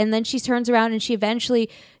guide, and then she turns around and she eventually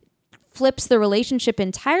flips the relationship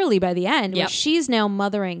entirely by the end, where she's now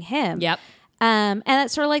mothering him. And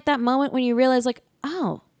it's sort of like that moment when you realize, like,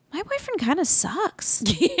 oh, my boyfriend kind of sucks.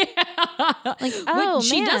 Like, oh,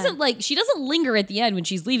 she doesn't linger at the end when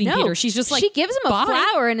she's leaving Peter. She's just like, she gives him a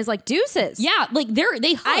flower and is like, deuces. Yeah, like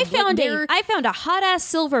they hug. I found a hot ass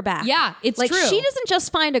silverback. Yeah, it's like, true. She doesn't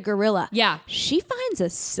just find a gorilla. Yeah, she finds a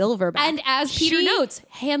silverback. And as Peter notes,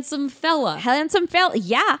 handsome fella.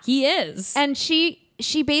 Yeah, he is. And she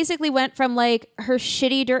basically went from like her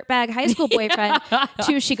shitty dirtbag high school boyfriend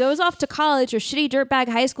to she goes off to college, her shitty dirtbag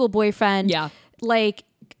high school boyfriend. Like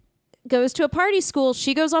goes to a party school.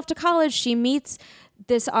 She goes off to college. She meets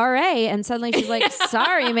this RA, and suddenly she's like,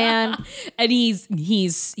 "Sorry, man." And he's gonna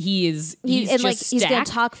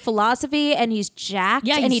talk philosophy, and he's jacked.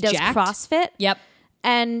 Yeah, and he does CrossFit. Yep.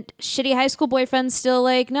 And shitty high school boyfriend's still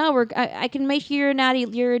like, no, I can make you your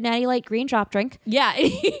natty light green drop drink. Yeah,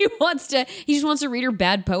 he just wants to read her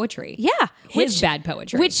bad poetry. Yeah, bad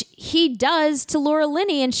poetry, which he does to Laura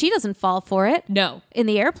Linney, and she doesn't fall for it. No, in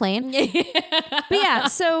the airplane. But yeah,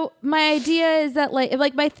 so my idea is that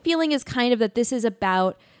like my feeling is kind of that this is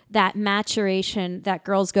about that maturation that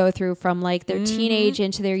girls go through from like their teenage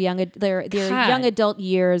into their young adult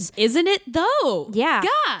years. Isn't it though? Yeah.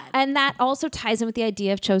 God. And that also ties in with the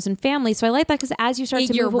idea of chosen family. So I like that because as you start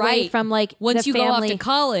to move away from like once you go off to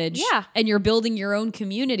college, and you're building your own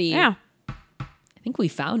community. Yeah. I think we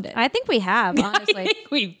found it. I think we have, honestly. I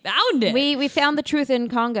think we found it. We found the truth in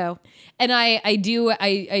Congo. And I do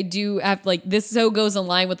have like this so goes in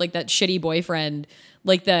line with like that shitty boyfriend.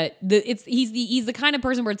 Like he's the kind of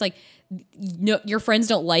person where it's like, no, your friends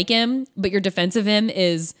don't like him, but your defense of him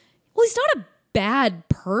is, well, he's not a bad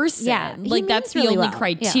person. Yeah, he like that's means the really only well.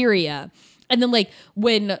 criteria. Yeah. And then like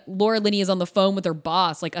when Laura Linney is on the phone with her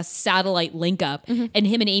boss, like a satellite link up, and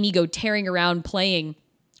him and Amy go tearing around playing,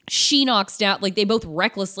 she knocks down, like they both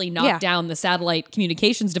recklessly knock down the satellite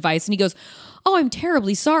communications device, and he goes, "Oh, I'm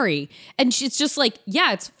terribly sorry." And it's just like,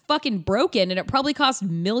 yeah, it's fucking broken and it probably cost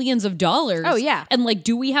millions of dollars. Oh, yeah. And like,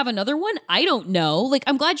 do we have another one? I don't know. Like,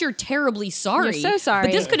 I'm glad you're terribly sorry. You're so sorry.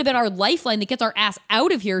 But this could have been our lifeline that gets our ass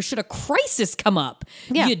out of here should a crisis come up.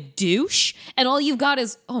 Yeah. You douche. And all you've got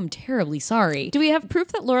is, "Oh, I'm terribly sorry." Do we have proof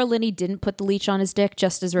that Laura Linney didn't put the leech on his dick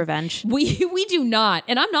just as revenge? We do not.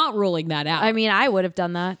 And I'm not ruling that out. I mean, I would have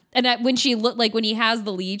done that. And when she looked, like when he has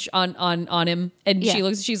the leech on him, and Yeah. she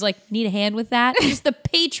looks, she's like, "Need a hand with that?" Just the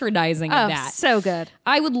patronizing of that. So good.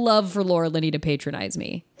 I would love for Laura Linney to patronize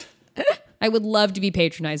me. I would love to be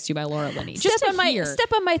patronized to by Laura Linney. Just Step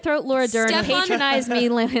on my throat, Laura Dern. Step on- Patronize me,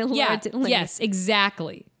 Laura Yeah. Linney. Yes.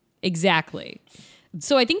 Exactly.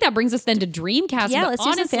 So I think that brings us then to dream casting. Yeah, But let's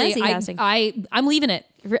do some honestly, fantasy casting. I'm leaving it.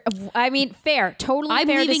 I mean, fair. Totally I'm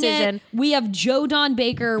fair leaving decision. it. We have Joe Don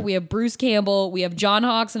Baker. We have Bruce Campbell. We have John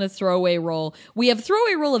Hawkes in a throwaway role. We have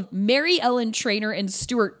throwaway role of Mary Ellen Trainor and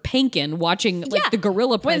Stuart Pankin watching like the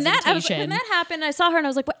gorilla presentation. When that happened, I saw her and I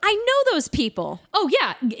was like, well, I know those people. Oh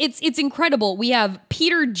yeah, it's incredible. We have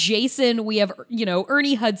Peter Jason. We have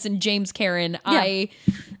Ernie Hudson, James Karen. Yeah.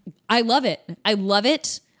 I love it. I love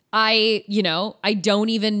it. I'll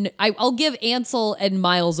give Ansel and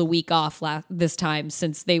Miles a week off this time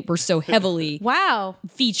since they were so heavily Wow.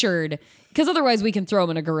 featured. Because otherwise we can throw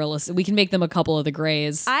them in a gorilla. We can make them a couple of the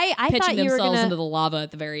Greys. I pitching thought you were themselves gonna- into the lava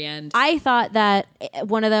at the very end. I thought that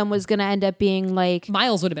one of them was going to end up being like,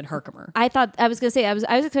 Miles would have been Herkimer. I was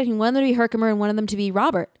expecting one of them to be Herkimer and one of them to be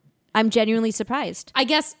Robert. I'm genuinely surprised. I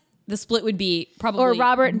guess the split would be probably Or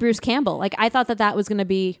Robert and Bruce Campbell. Like, I thought that was going to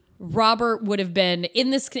be. Robert would have been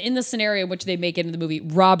in the scenario which they make it in the movie.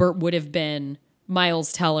 Robert would have been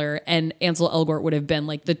Miles Teller, and Ansel Elgort would have been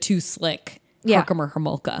like the too slick Herkimer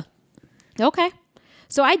Homolka. Okay.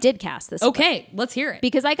 So I did cast this. Okay, let's hear it.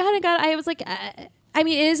 Because I was like, I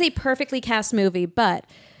mean, it is a perfectly cast movie, but.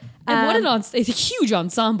 And what it's a huge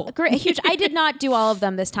ensemble. Great, huge. I did not do all of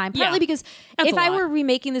them this time, partly Yeah, because that's if a I lot. were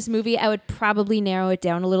remaking this movie, I would probably narrow it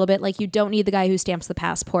down a little bit. Like, you don't need the guy who stamps the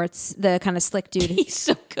passports, the kind of slick dude. He's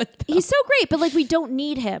so good, though. He's so great, but like, we don't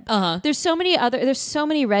need him. There's so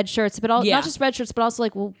many red shirts, but not just red shirts, but also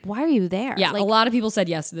like, well, why are you there? Yeah, like, a lot of people said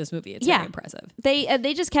yes to this movie. It's very impressive.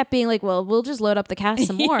 They just kept being like, well, we'll just load up the cast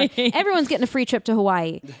some more. Everyone's getting a free trip to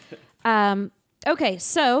Hawaii. Okay,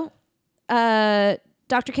 so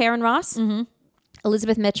Dr. Karen Ross,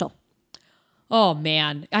 Elizabeth Mitchell. Oh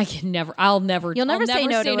man, I'll never say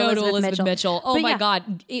no to Elizabeth Mitchell. Oh But my yeah.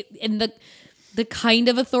 god, and the kind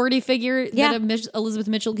of authority figure Yeah. that Elizabeth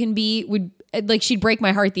Mitchell can be would like she'd break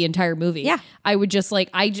my heart the entire movie. Yeah. I would just like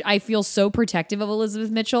I feel so protective of Elizabeth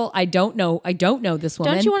Mitchell. I don't know this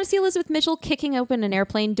woman. Don't you want to see Elizabeth Mitchell kicking open an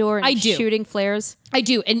airplane door and I do. shooting flares? I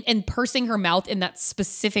do, and pursing her mouth in that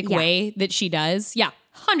specific Yeah. way that she does. Yeah,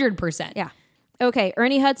 100%. Yeah. Okay,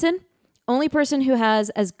 Ernie Hudson, only person who has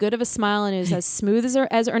as good of a smile and is as smooth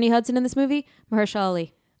as Ernie Hudson in this movie, Mahershala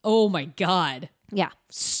Ali. Oh my god, Yeah.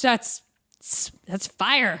 that's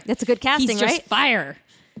fire. That's a good casting, He's just right? fire.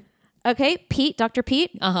 Okay, Pete, Dr.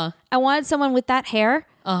 Pete. I wanted someone with that hair,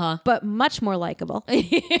 but much more likable.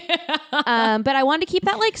 But I wanted to keep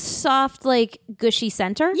that like soft, like gushy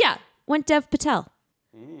center. Yeah. Went Dev Patel.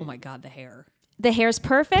 Oh my god, the hair. The hair's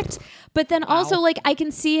perfect, but then also like I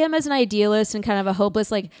can see him as an idealist and kind of a hopeless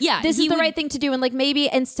like, Yeah, this he is the would- right thing to do, and like maybe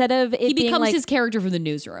instead of it He being becomes like, his character from the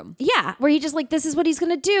Newsroom. yeah, where he just like, this is what he's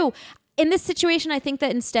gonna do. In this situation, I think that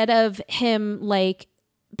instead of him like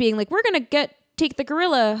being like, we're gonna take the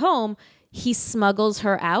gorilla home, he smuggles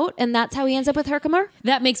her out, and that's how he ends up with Herkimer.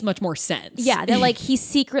 That makes much more sense. Yeah, that like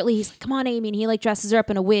he's like, come on, Amy, and he like dresses her up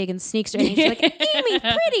in a wig and sneaks her in. And she's like, Amy,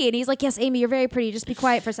 pretty, and he's like, yes, Amy, you're very pretty. Just be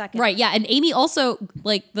quiet for a second. Right, yeah. And Amy also,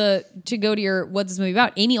 like to go to your what's this movie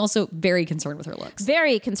about, Amy also very concerned with her looks.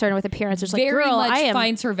 Very concerned with appearance. Just like, Very girl, much I am.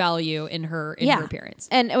 finds her value in her appearance.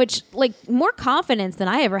 And which like more confidence than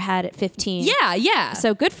I ever had at 15. Yeah, yeah.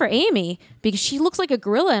 So good for Amy because she looks like a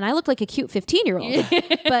gorilla and I look like a cute 15-year-old.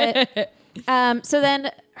 But so then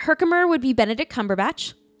Herkimer would be Benedict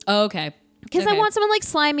Cumberbatch Oh, okay. because I want someone like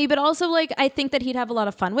slimy, but also like I think that he'd have a lot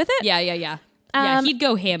of fun with it. Yeah. Yeah, he'd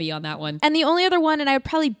go hammy on that one. And the only other one, and I would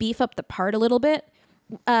probably beef up the part a little bit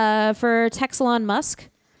for Texelon Musk.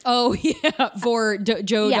 Oh, yeah. For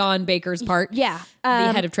Joe Yeah. Don Baker's part. Yeah.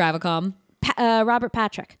 The head of Travacom. Robert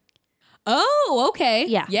Patrick. Oh, okay.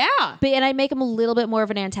 Yeah. Yeah. And I'd make him a little bit more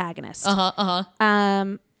of an antagonist. Uh-huh.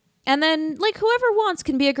 And then, like, whoever wants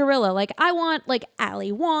can be a gorilla. Like, I want, like,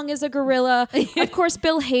 Ali Wong as a gorilla. Of course,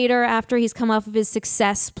 Bill Hader, after he's come off of his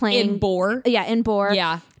success playing... In Boar. Yeah, in Boar.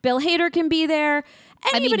 Yeah. Bill Hader can be there.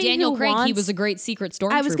 Anybody Daniel who Craig, wants, he was a great secret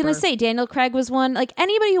stormtrooper. I was going to say, Daniel Craig was one. Like,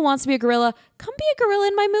 anybody who wants to be a gorilla, come be a gorilla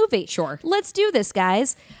in my movie. Sure. Let's do this,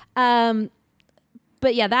 guys.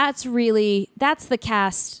 But yeah, that's the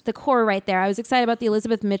cast, the core right there. I was excited about the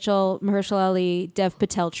Elizabeth Mitchell, Mahershala Ali, Dev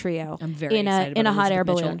Patel trio. I'm very excited in about a hot air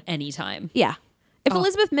Elizabeth balloon. Mitchell anytime. Yeah. If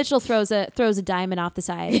Elizabeth Mitchell throws a diamond off the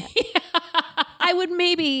side, I would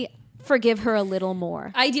maybe forgive her a little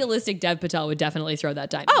more. Idealistic Dev Patel would definitely throw that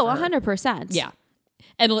diamond. Oh, for her. 100%. Yeah.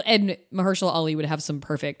 And Mahershala Ali would have some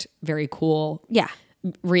perfect, very cool Yeah.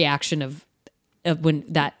 reaction of when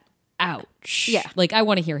that, ouch. Yeah. Like, I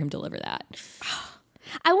want to hear him deliver that.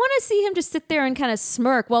 I want to see him just sit there and kind of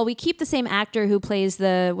smirk while we keep the same actor who plays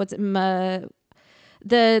the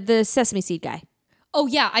Sesame Seed guy. Oh,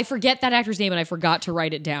 yeah. I forget that actor's name and I forgot to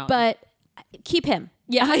write it down. But keep him.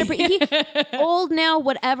 Yeah. 100%. Old now,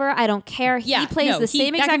 whatever. I don't care. Yeah, He plays the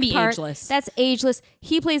same that can exact be part. ageless. That's ageless.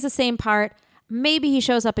 He plays the same part. Maybe he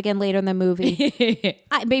shows up again later in the movie.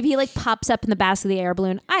 Maybe he like pops up in the back of the air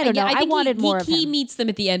balloon. I don't know. I wanted more of him. He meets them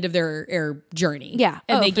at the end of their journey. Yeah.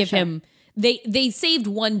 And they for give sure. him... They saved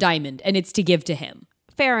one diamond and it's to give to him.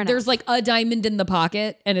 Fair enough. There's like a diamond in the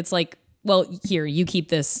pocket and it's like, well, here, you keep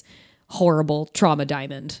this horrible trauma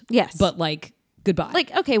diamond. Yes. But like, goodbye.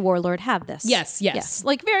 like, okay, Warlord, have this. Yes.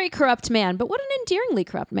 Like very corrupt man, but what an endearingly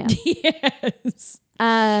corrupt man. Yes.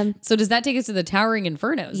 So does that take us to the Towering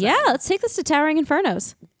Infernos? Yeah, let's take this to Towering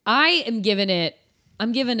Infernos. I'm giving it a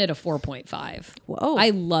 4.5. Whoa.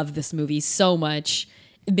 I love this movie so much.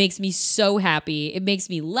 It makes me so happy. It makes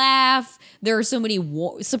me laugh. There are so many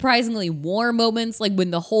surprisingly warm moments, like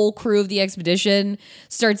when the whole crew of the expedition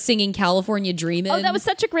starts singing California Dreamin'. Oh, that was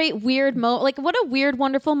such a great, weird moment. Like, what a weird,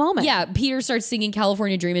 wonderful moment. Yeah, Peter starts singing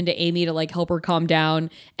California Dreamin' to Amy to like help her calm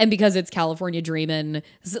down. And because it's California Dreamin',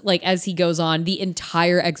 like as he goes on, the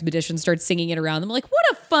entire expedition starts singing it around them. Like,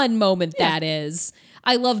 what a fun moment that is.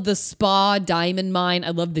 I love the spa diamond mine.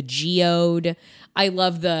 I love the geode. I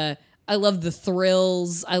love the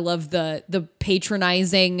thrills. I love the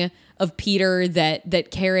patronizing of Peter that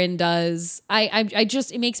Karen does. I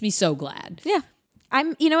just, it makes me so glad. Yeah.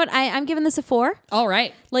 You know what? I'm giving this a 4. All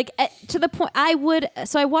right. Like to the point I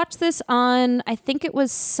watched this on, I think it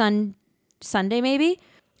was Sunday maybe.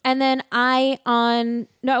 And then I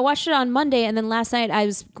watched it on Monday. And then last night I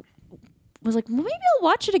was like, well, maybe I'll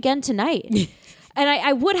watch it again tonight. And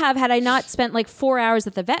I would have had I not spent like 4 hours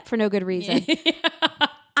at the vet for no good reason.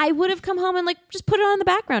 I would have come home and like just put it on in the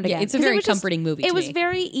background again. Yeah, it's a very comforting movie. It was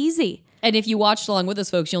very easy. And if you watched along with us,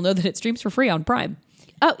 folks, you'll know that it streams for free on Prime.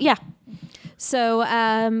 Oh yeah. So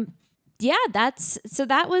that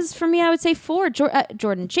was for me. I would say 4.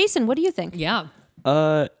 Jordan, Jason, what do you think? Yeah.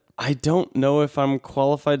 I don't know if I'm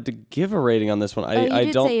qualified to give a rating on this one. You I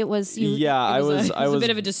did don't say it was. I was a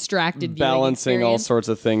bit of a distracted balancing all experience. sorts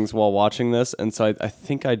of things while watching this, and so I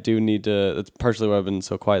think I do need to. That's partially why I've been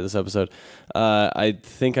so quiet this episode. I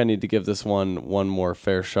think I need to give this one more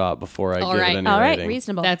fair shot before I give it any All right, rating.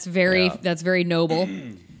 reasonable. That's very noble.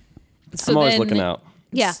 So I'm always then- looking out.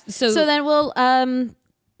 Yeah. So- So then we'll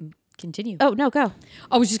Continue. Oh no, go.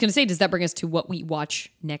 I was just going to say, does that bring us to what we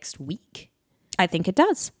watch next week? I think it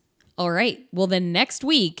does. All right. Well, then next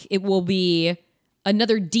week it will be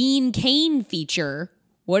another Dean Cain feature.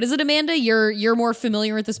 What is it, Amanda? You're more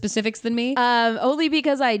familiar with the specifics than me. Only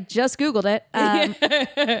because I just Googled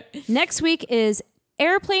it. Next week is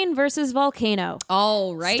Airplane versus Volcano.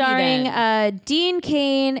 All right. Starring Dean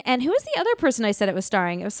Cain, and who was the other person I said it was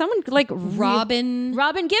starring? It was someone like Robin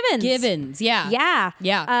Gibbons. Gibbons. Yeah.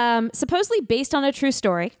 Yeah. Supposedly based on a true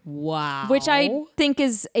story, Wow. which I think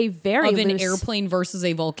is a very of an loose... airplane versus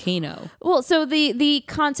a volcano. Well, so the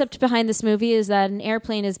concept behind this movie is that an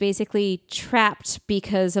airplane is basically trapped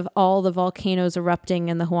because of all the volcanoes erupting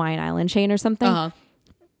in the Hawaiian island chain or something. Uh-huh.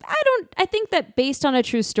 I think that based on a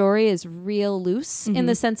true story is real loose in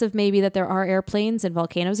the sense of maybe that there are airplanes and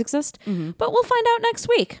volcanoes exist, but we'll find out next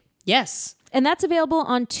week. Yes. And that's available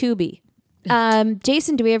on Tubi.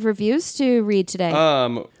 Jason, do we have reviews to read today?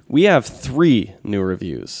 We have 3 new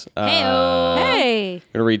reviews. Hey. I'm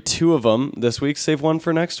gonna read 2 of them this week. Save one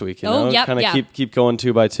for next week. You know, yep, kind of yeah. keep going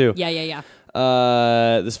 2 by 2. Yeah.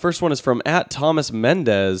 This first one is from @Thomas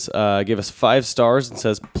Mendez. Gave us 5 stars and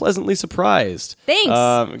says, pleasantly surprised.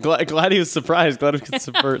 Thanks. Glad he was surprised. Glad we could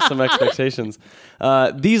subvert some expectations.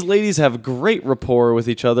 These ladies have great rapport with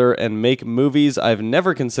each other and make movies I've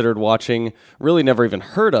never considered watching, really never even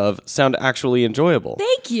heard of, sound actually enjoyable.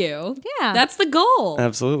 Thank you. Yeah. That's the goal.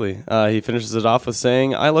 Absolutely. He finishes it off with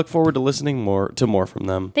saying, I look forward to listening more from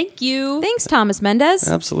them. Thank you. Thanks, Thomas Mendez.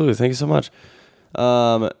 Absolutely. Thank you so much.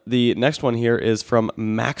 The next one here is from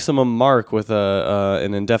Maximum Mark with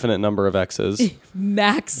an indefinite number of X's.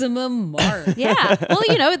 Maximum Mark. Yeah.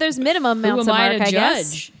 Well, there's minimum amounts of mark, I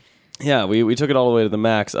guess. Yeah, we took it all the way to the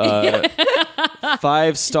max.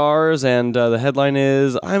 5 stars, and the headline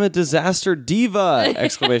is, I'm a disaster diva!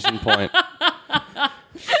 Exclamation point.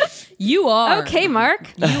 You are. Okay,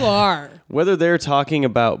 Mark. You are. Whether they're talking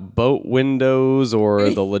about boat windows or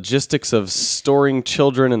the logistics of storing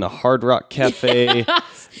children in a Hard Rock cafe.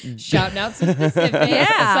 Shouting out some specifics. Yeah.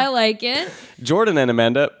 I like it. Jordan and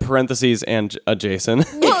Amanda, parentheses, and Jason.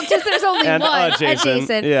 Well, just there's only And, one.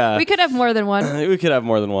 Jason. Yeah. We could have more than one. We could have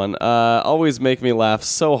more than one. Always make me laugh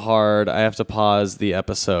so hard I have to pause the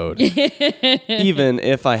episode. Even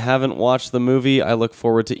if I haven't watched the movie, I look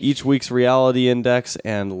forward to each week's reality index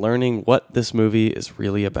and learning what this movie is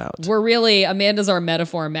really about. Amanda's our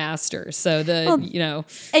metaphor master. So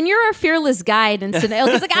And you're our fearless guide in because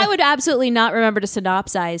I would absolutely not remember to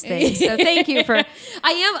synopsize things. So thank you for.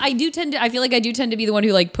 I feel like I do tend to be the one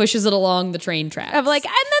who pushes it along the train tracks. I'm like,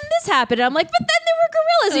 and then this happened. And I'm like, but then there were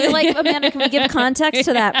gorillas. And you're like, Amanda, can we give context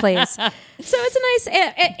to that, please? So it's a nice,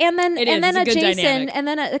 and then a Jason, dynamic. and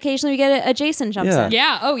then occasionally we get a Jason jumps in.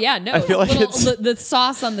 Yeah. Oh yeah. No. I feel like the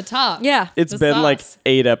sauce on the top. Yeah. It's been like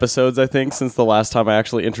 8 episodes, I think, since the last time I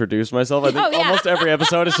actually introduced myself. I think almost every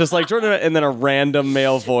episode is just like Jordan, and then a random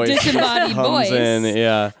male voice disembodied comes voice. in.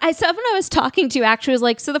 Yeah. Someone I was talking to actually was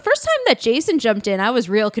like, so the first time that Jason jumped in, I was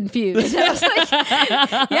real confused. I was like,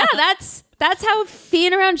 yeah, that's how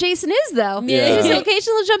being around Jason is, though. Yeah. Just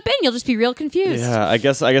occasionally jump in, you'll just be real confused. Yeah, I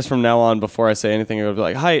guess from now on, before I say anything, I'll be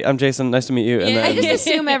like, "Hi, I'm Jason. Nice to meet you." And I then just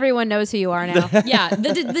assume everyone knows who you are now. Yeah. The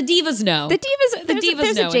divas know. The divas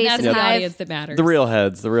There's know. a Jason and that's the hive. audience that matters. the real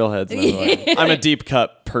heads. I'm a deep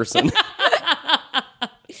cut person.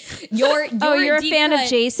 You're You're a deep fan cut. of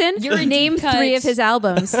Jason? You're a Name deep cut. 3 of his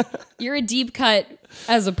albums. You're a deep cut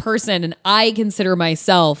as a person, and I consider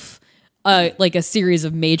myself like a series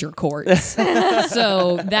of major chords.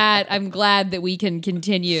 So that I'm glad that we can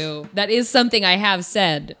continue. That is something I have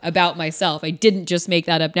said about myself. I didn't just make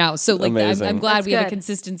that up now. So I'm glad That's we have a good.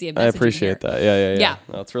 consistency of I messaging appreciate here. that. Yeah. Yeah.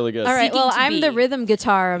 No, it's really good. All right, Seeking well, to I'm be. the rhythm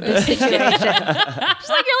guitar of this situation. Just like you're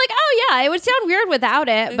like, oh yeah, it would sound weird without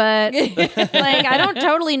it, but like I don't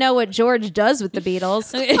totally know what George does with the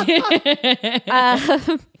Beatles.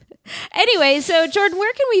 Anyway, so Jordan,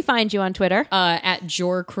 where can we find you on Twitter? At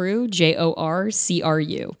JorCrew,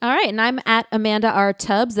 JORCRU. All right, and I'm at Amanda R.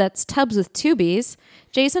 Tubbs. That's Tubbs with 2 B's.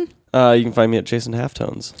 Jason? You can find me at Jason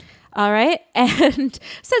Halftones. All right, and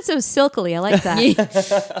said so silkily. I like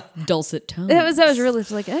that. Dulcet tones. That was really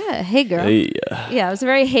like, hey girl. Yeah, it was a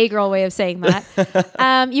very hey girl way of saying that.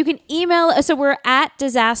 You can email. So we're at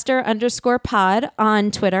disaster_pod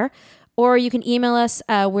on Twitter, or you can email us.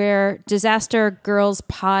 We're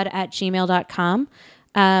disastergirlspod@gmail.com.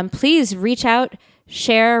 Please reach out,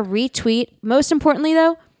 share, retweet. Most importantly,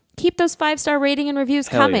 though, keep those 5-star rating and reviews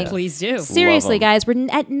coming. yeah. Please do. Seriously, Love 'em. guys, we're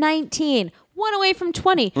at 19. 1 away from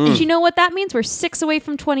 20. And you know what that means? We're 6 away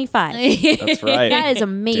from 25. That's right. That is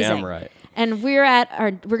amazing. Damn right. And we're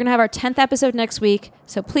going to have our 10th episode next week.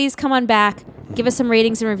 So please come on back, give us some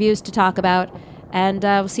ratings and reviews to talk about. And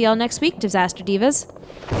we'll see y'all next week, Disaster Divas.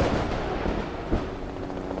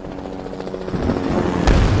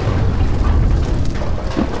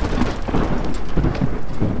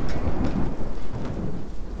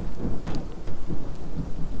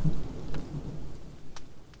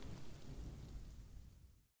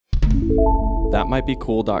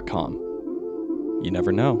 Thatmightbecool.com. You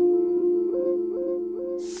never know.